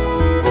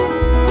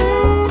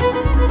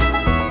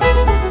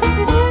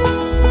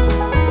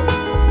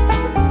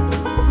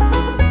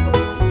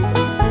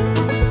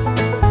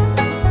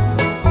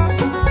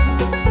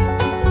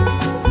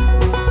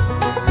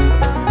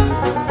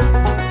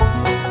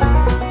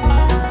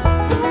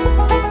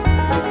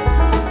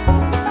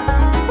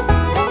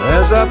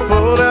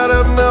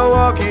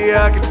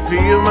 Suddenly I could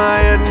feel my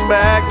head and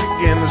back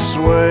begin to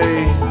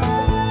sway.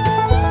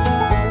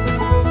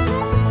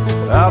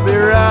 I'll be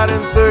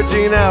riding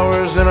 13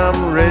 hours and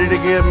I'm ready to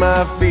get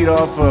my feet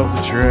off of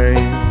the train.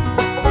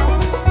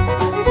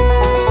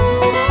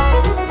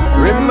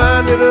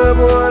 Reminded of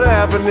what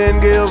happened in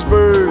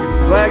Galesburg,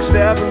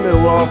 Flagstaff and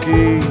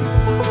Milwaukee.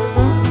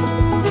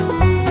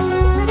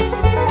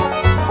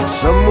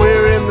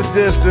 Somewhere in the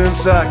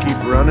distance I keep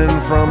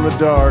running from the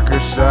darker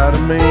side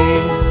of me.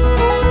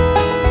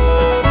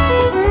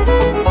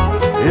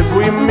 If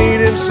we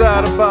meet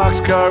inside a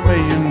boxcar, may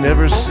you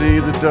never see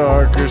the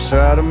darker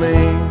side of me.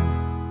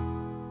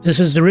 This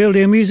is the Real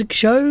Deal Music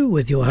Show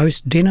with your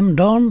host Denim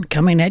Don,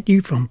 coming at you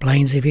from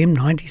Plains FM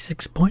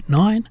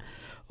 96.9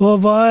 or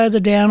via the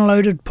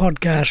downloaded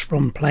podcast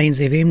from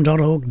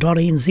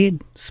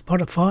plainsfm.org.nz,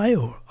 Spotify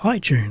or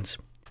iTunes.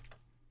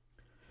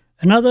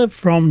 Another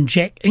from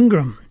Jack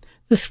Ingram.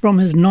 This from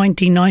his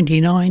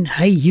 1999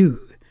 Hey You.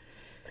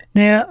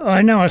 Now,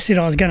 I know I said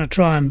I was going to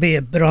try and be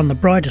a bit on the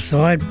brighter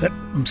side, but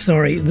I'm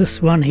sorry, this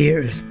one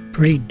here is a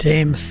pretty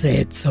damn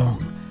sad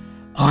song.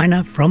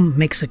 Ina from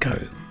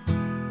Mexico.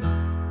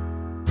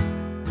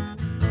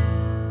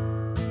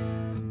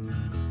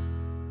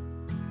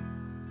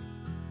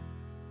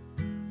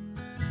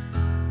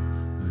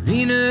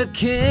 Ina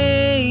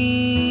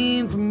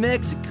came from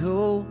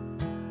Mexico.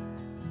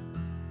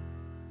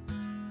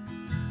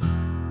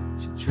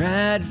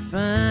 Tried to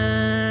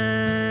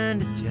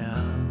find a job.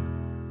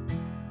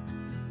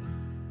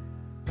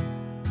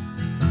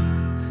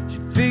 She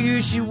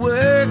figured she'd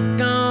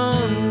work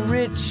on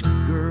rich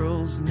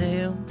girls'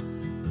 nails.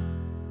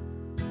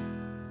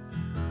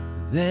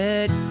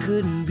 That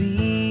couldn't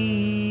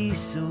be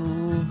so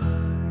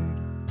hard.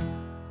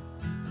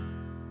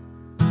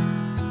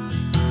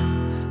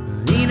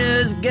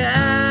 Ina's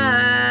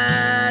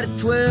got a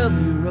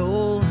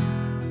 12-year-old,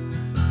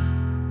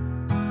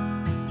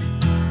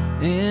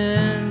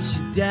 and she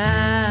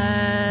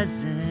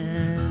dies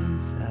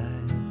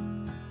inside.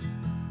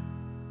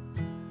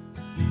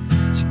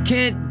 She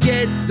can't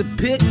get the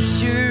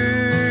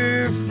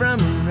picture from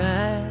her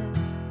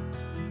eyes,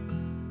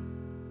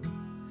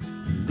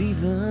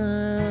 leaving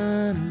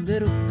a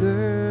little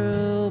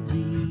girl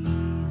behind.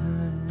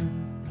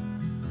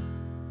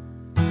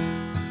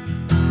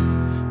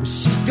 But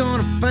she's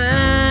gonna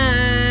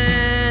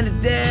find a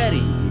daddy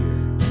here,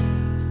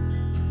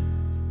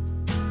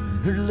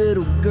 and her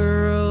little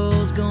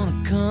girl's gonna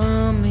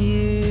come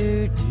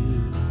here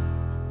too.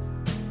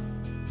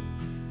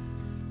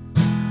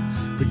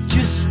 But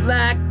just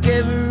like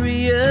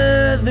every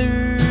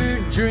other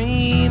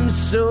dream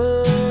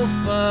so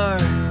far,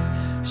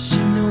 she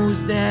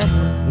knows that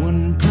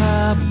one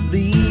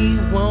probably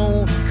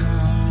won't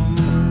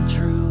come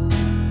true.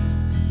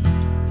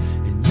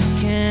 And you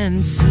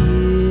can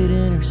see it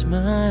in her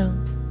smile,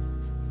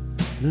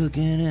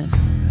 looking at her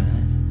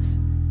eyes.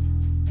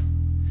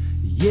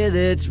 Yeah,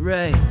 that's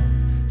right,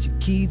 she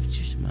keeps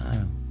her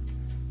smile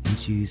when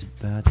she's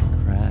about to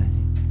cry.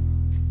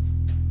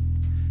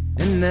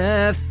 And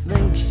I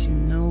think she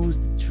knows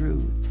the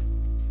truth,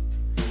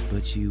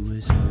 but she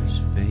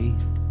whispers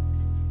faith.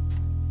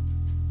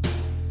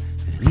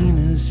 And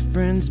Ina's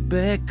friends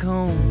back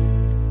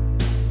home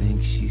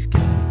think she's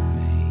got it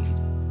made.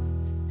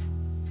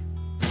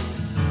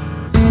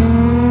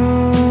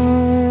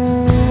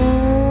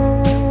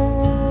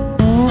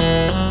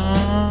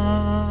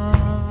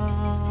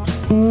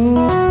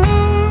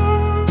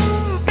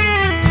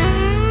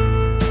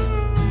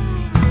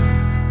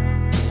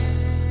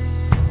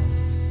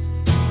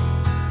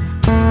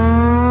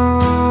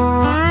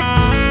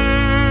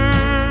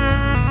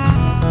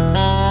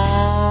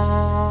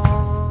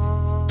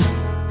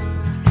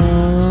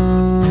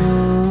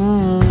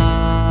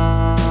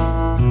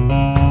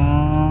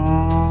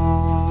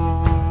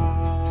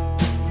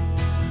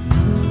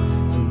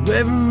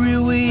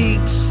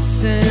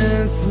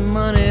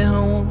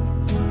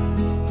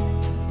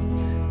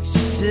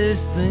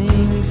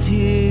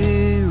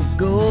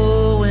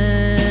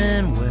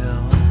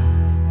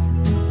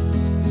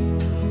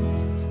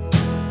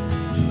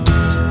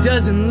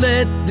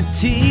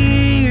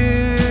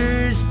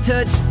 Tears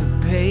touch the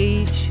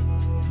page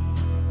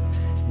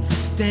and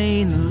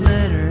stain the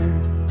letter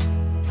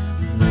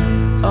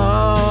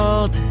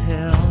all to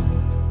hell.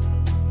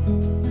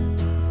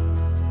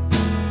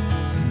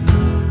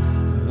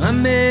 I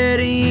met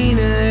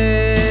Ina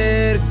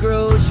at a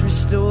grocery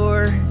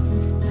store.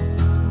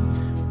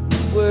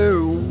 We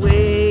were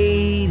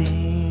waiting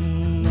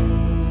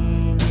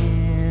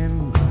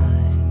in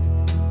line.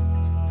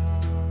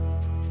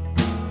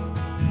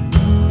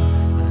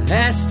 I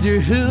asked her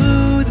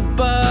who the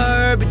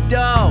Barbie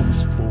doll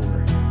was for.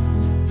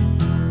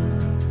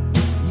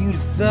 You'd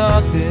have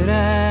thought that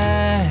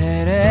I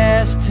had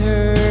asked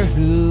her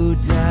who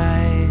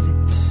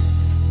died.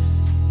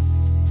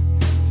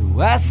 So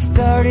I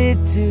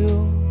started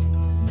to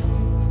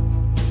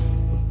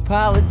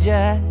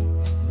apologize.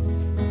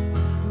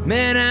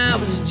 Man, I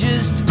was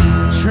just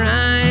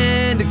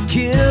trying to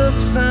kill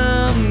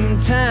some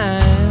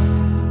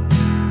time,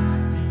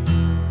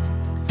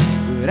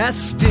 but I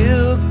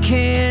still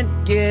can't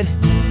get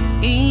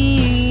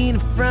fade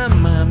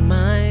from my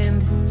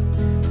mind,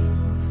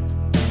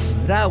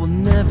 but I will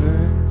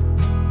never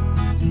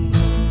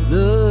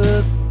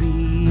look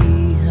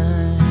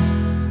behind,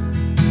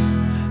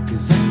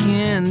 'cause I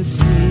can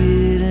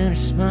see it in her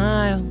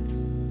smile,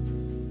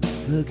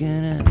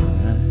 looking at her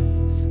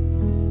eyes.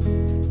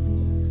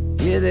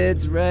 Yeah,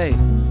 that's right,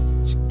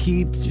 she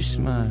keeps her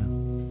smile,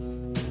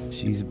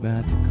 she's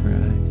about to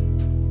cry.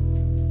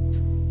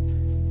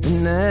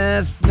 And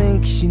I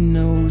think she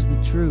knows the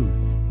truth,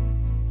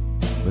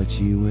 but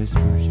she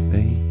whispers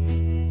faith.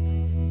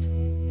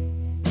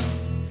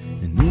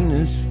 And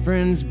Nina's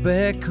friends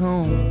back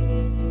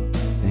home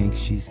think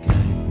she's got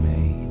it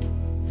made.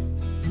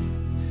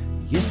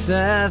 Yes,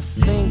 I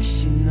think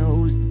she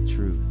knows the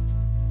truth,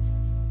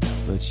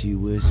 but she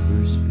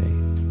whispers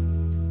faith.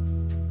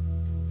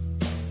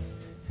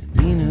 And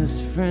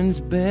Nina's friends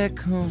back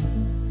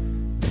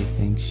home, they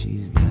think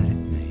she's got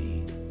it made.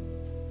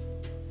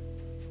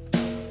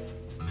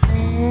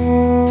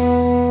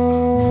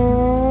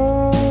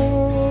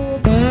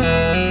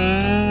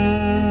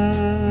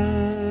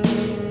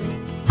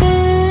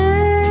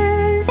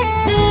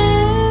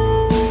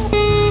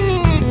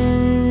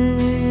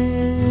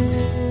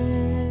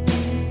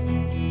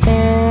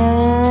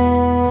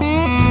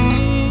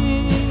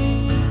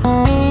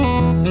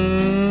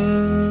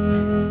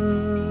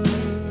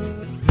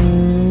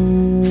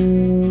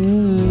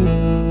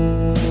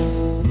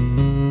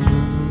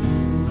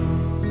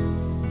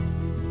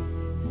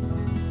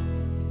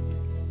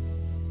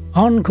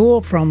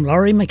 Encore from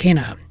Laurie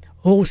McKenna,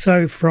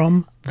 also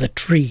from The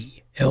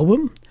Tree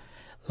album,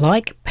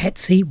 Like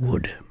Patsy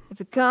Wood.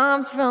 If it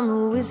comes from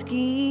the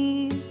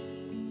whiskey,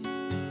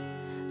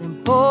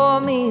 then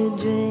pour me a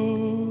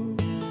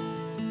drink.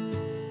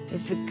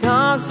 If it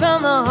comes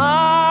from the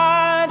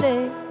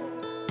heartache,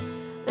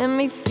 let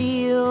me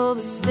feel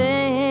the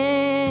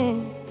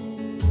sting.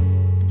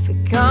 If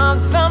it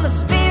comes from the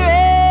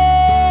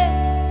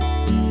spirits,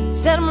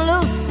 set them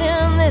loose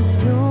in this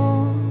room.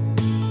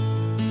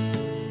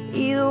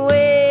 Either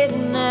way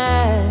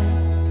tonight,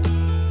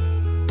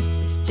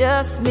 it's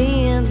just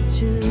me and the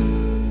truth.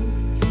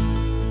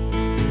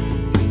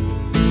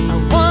 I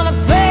wanna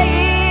pray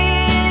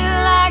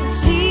like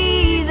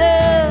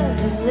Jesus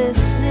is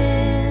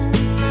listening.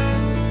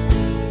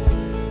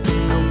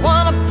 I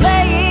wanna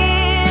play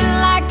it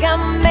like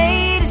I'm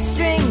made of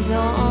strings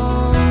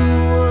on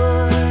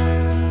wood.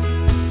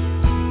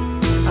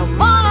 I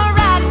wanna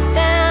write it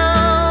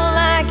down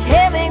like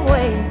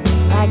Hemingway,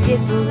 like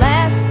it's the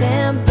last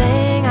damn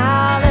thing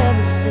I'll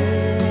ever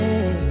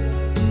say,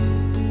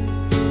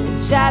 and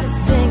try to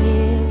sing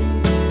it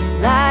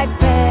like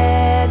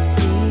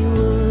Patsy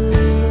would.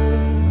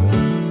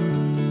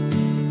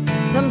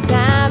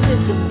 Sometimes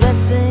it's a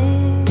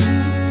blessing,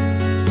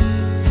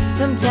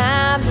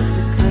 sometimes it's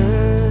a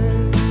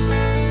curse.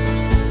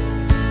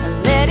 I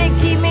let it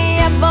keep me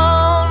up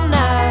all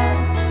night,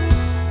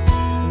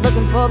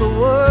 looking for the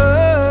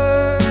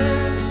worst.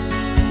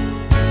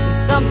 And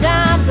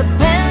sometimes the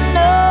pen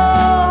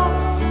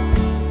knows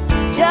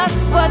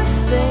just what to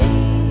say,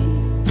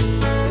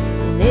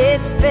 and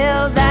it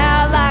spills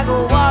out like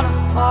a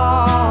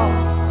waterfall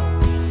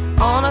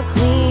on a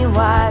clean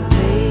white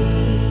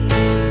page.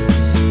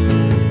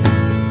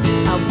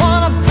 I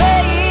wanna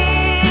pray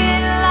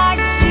it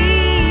like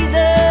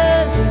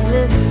Jesus is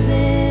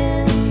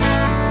listening.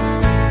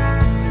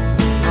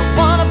 I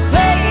wanna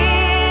play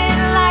it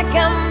like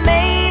I'm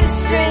made of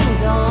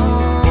strings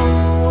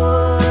on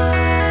wood.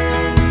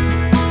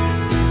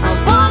 I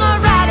wanna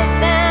write it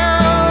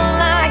down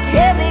like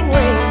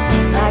Hemingway,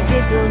 like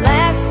it's the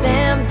last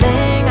damn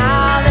thing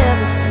I'll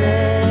ever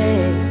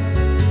say,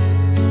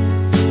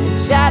 and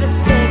try to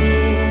sing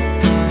it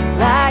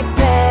like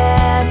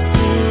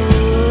Patsy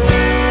would.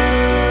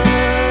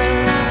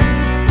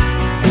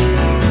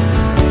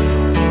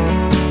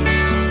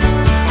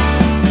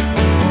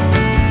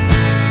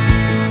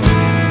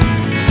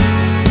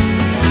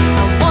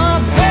 I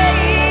wanna pray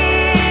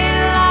it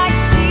like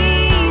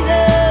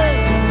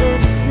Jesus is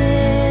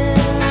listening.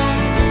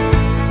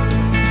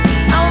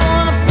 I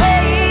wanna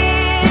play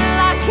it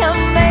like I'm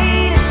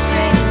made of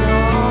strings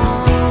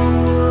on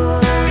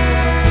wood.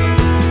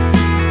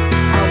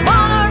 I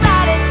wanna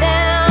write it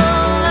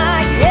down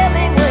like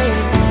Hemingway,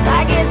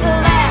 like it's the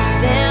last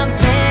damn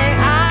thing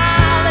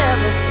I'll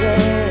ever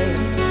say,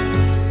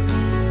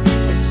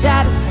 and try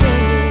to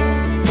sing it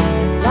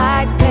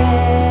like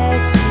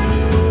Patsy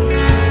would.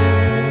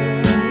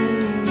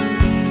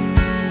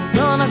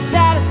 Gonna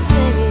try to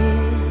sing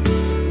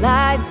it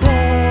like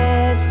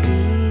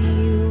Patsy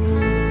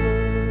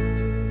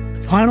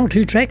would. Final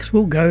two tracks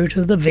will go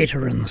to the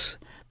veterans,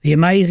 the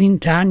amazing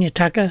Tanya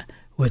Tucker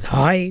with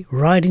High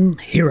Riding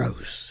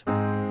Heroes.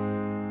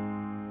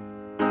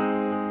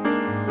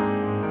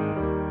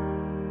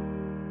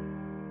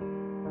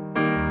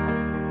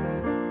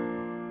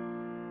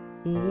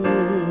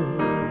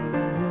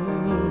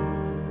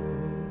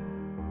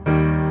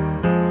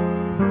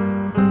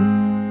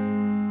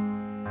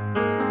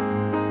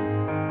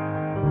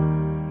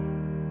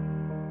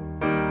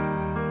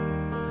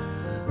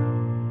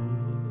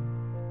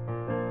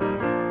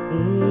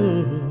 Ooh.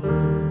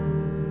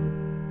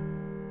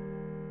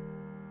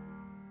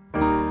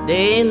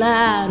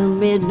 daylight or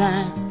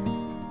midnight.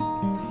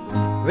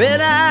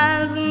 Red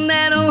eyes and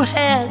that old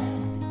hat,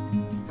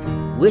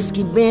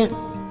 whiskey bent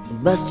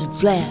and busted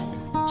flat.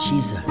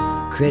 She's a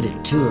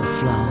credit to her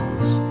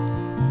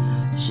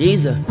flaws.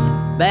 She's a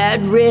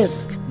bad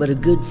risk, but a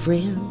good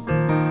friend.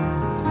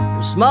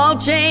 Her small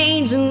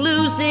change and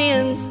loose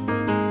ends.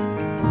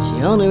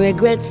 She only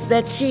regrets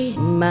that she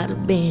might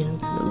have been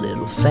a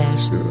little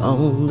faster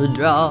on the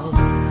draw.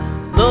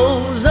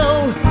 Those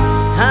old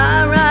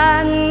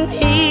high-riding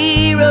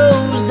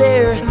heroes,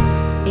 they're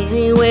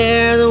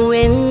anywhere the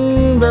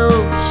wind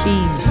blows.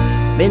 She's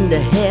been to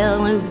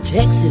hell in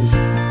Texas,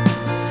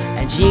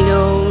 and she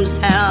knows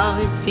how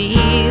it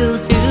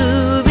feels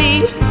to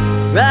be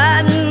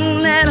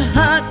riding that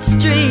hot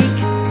streak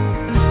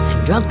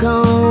and drunk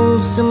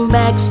on some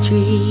back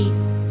street,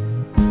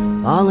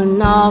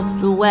 falling off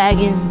the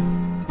wagon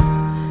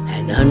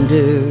and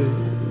under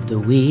the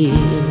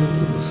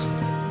wheels.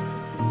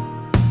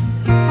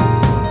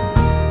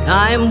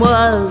 Time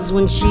was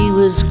when she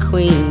was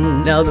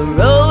queen. Now the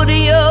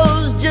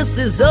rodeo's just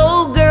this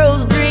old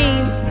girl's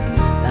dream.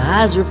 The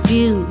highs are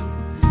few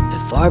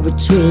and far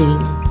between.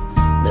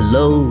 The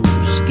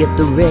lows get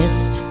the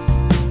rest.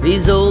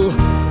 These old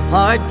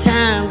hard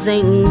times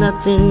ain't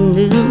nothing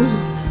new.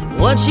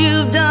 Once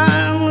you've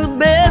done the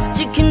best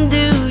you can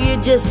do, you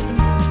just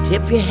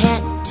tip your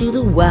hat to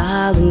the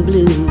wild and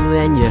blue,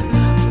 and you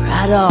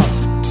ride off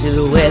to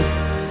the west.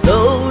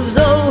 Those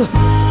old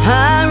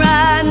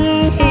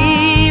high-riding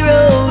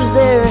heroes,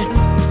 they're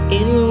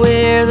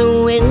anywhere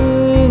the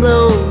wind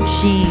blows.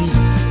 She's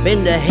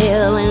been to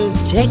hell in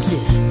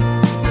Texas,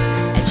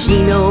 and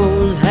she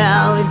knows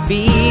how it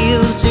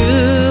feels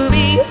to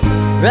be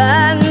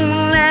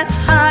riding that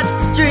hot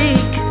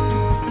streak,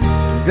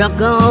 drunk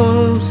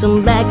on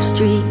some back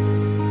street,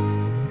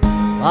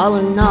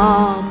 falling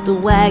off the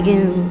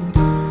wagon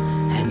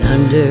and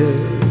under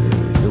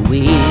the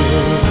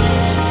wheel.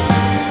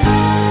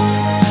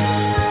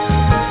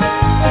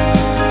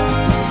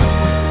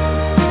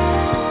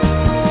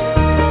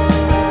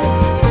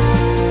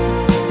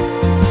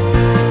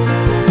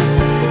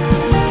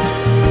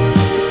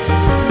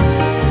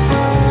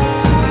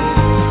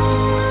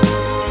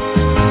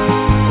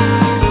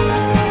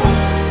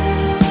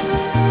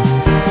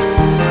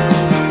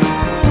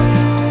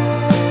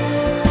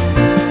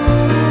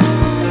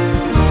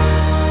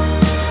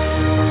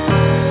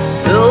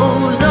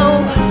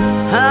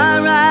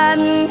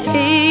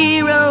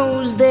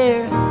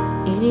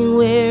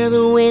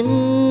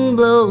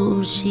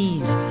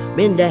 She's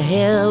been to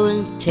hell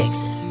in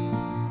Texas,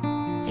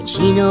 and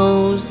she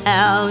knows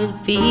how it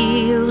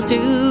feels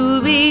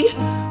to be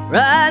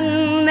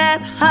riding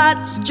that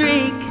hot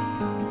streak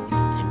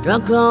and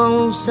drunk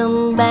on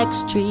some back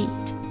street,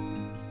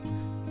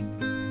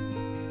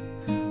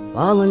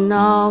 falling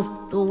off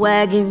the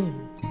wagon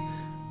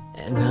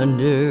and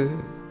under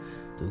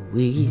the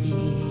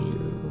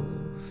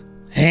wheels.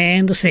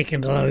 And the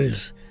second of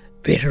those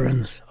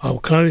veterans, I'll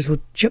close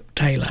with Chip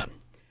Taylor.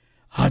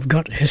 I've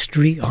got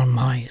history on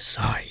my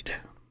side.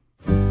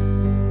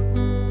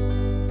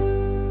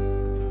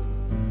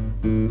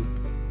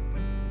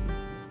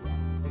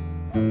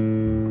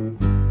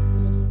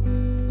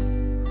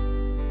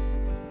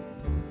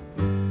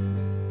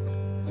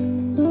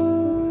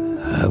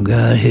 I've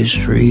got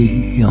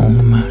history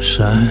on my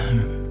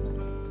side.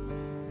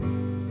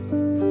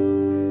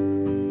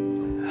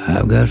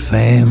 I've got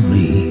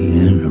family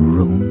in the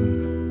room.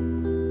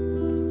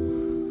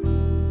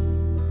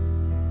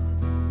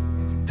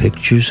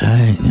 Pictures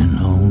hanging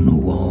on the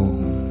wall.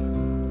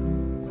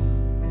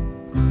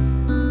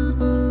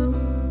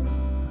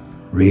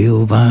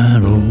 Real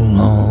vinyl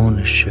on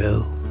the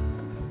shelf.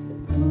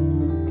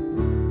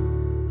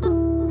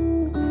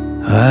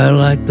 I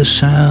like the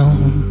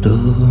sound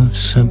of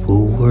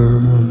simple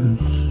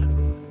words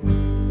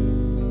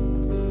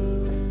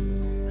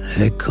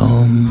that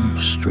come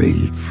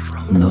straight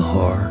from the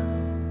heart,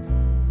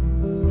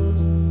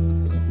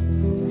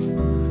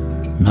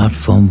 not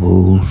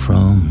fumbled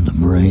from the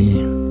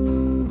brain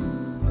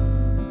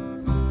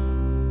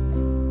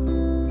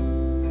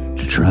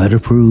to try to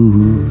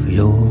prove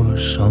you're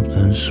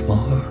something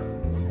smart.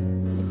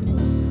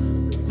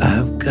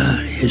 I've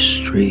got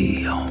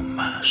history on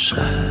my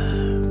side.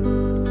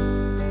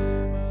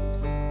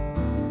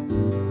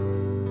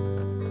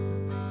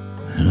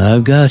 And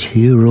I've got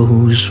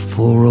heroes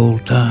for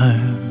old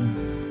time.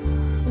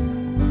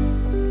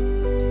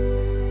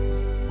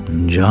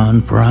 And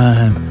John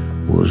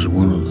Prime was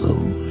one of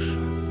those.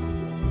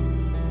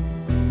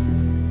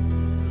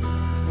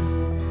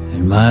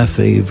 And my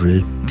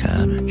favorite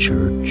kind of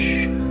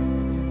church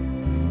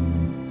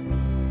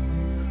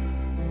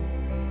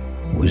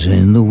was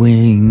in the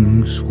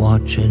wings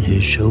watching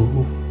his show.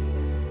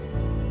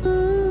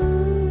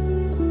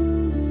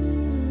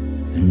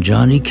 And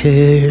Johnny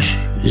Cash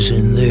is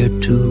in there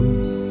too.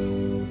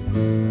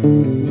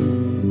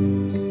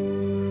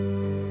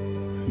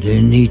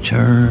 Didn't he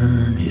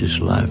turn his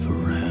life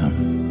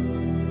around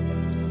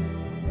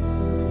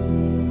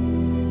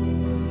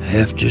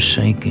after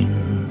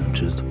sinking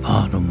to the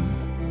bottom?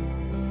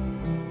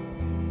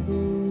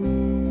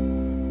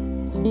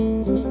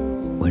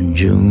 when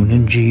June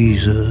and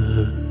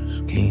Jesus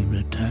came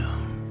to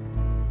town.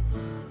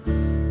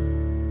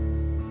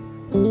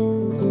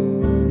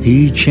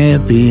 He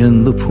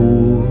championed the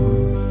poor,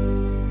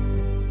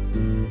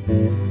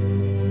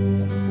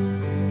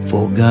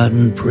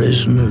 forgotten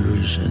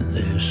prisoners in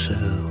their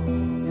cell.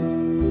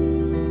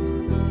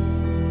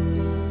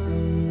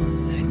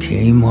 And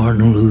came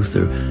Martin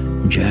Luther,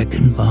 Jack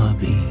and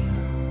Bobby.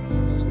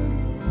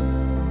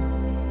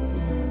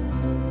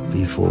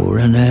 Before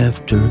and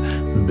after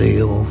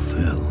they all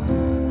fell,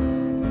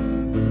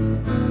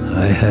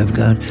 I have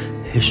got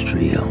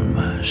history on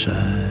my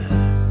side.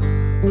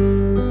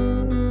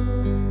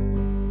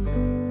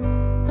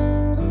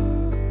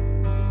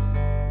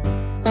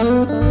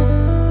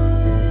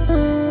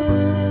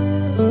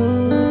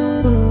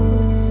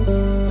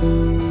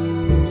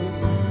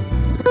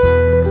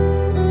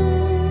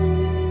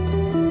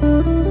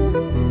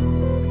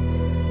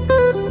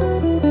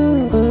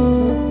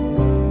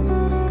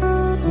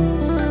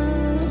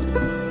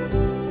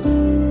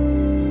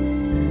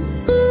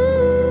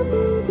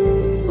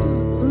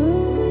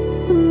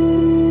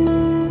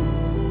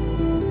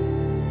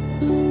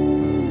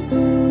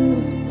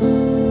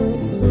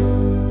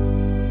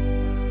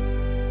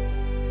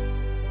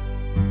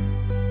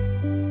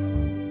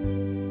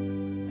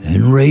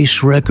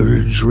 Race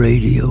Records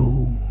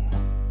Radio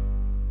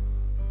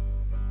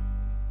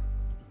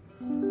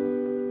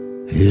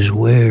is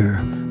where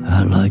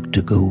I like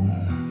to go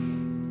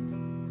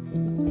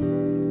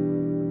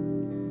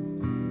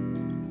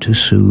to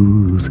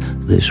soothe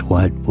this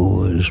white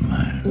boy's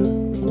mind,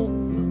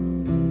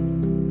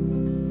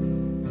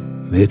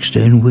 mixed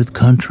in with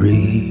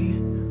country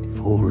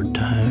for a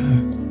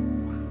time.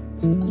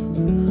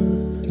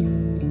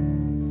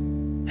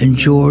 And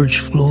George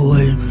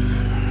Floyd,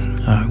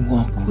 I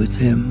walk with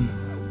him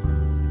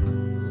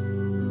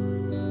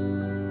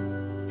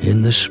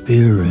in the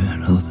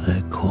spirit of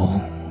that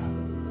call.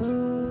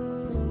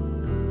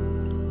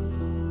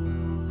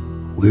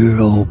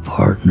 We're all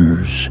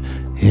partners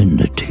in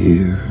the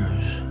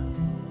tears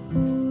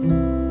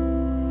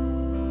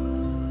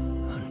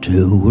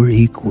until we're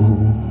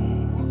equal,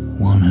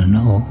 one and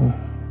all.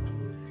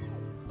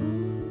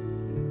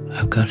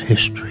 I've got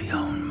history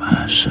on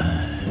my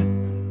side.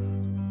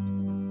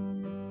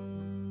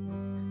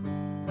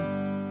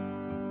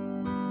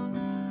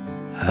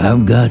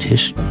 I've got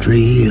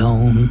history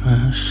on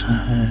my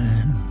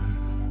side.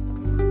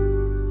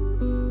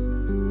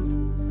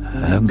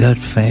 I've got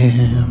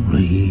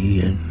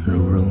family in the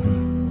room.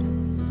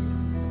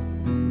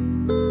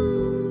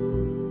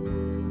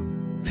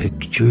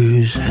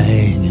 Pictures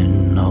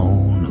hanging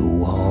on the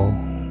wall.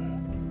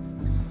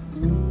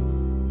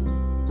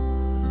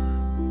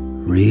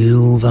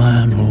 Real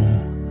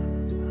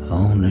vinyl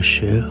on the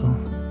shelf.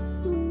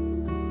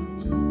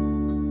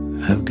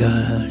 I've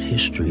got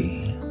history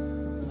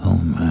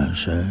on my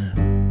side.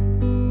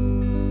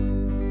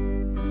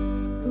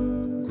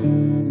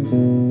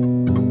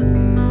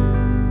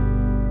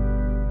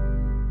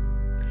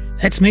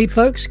 That's me,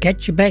 folks.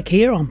 Catch you back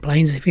here on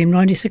Plains FM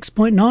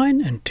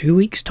 96.9 in 2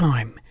 weeks'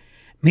 time.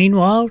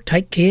 Meanwhile,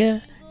 take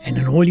care, and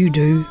in all you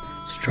do,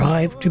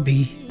 strive to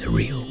be the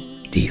real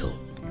deal.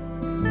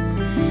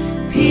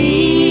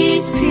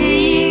 Peace,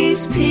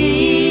 peace,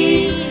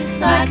 peace,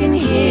 I can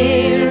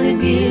hear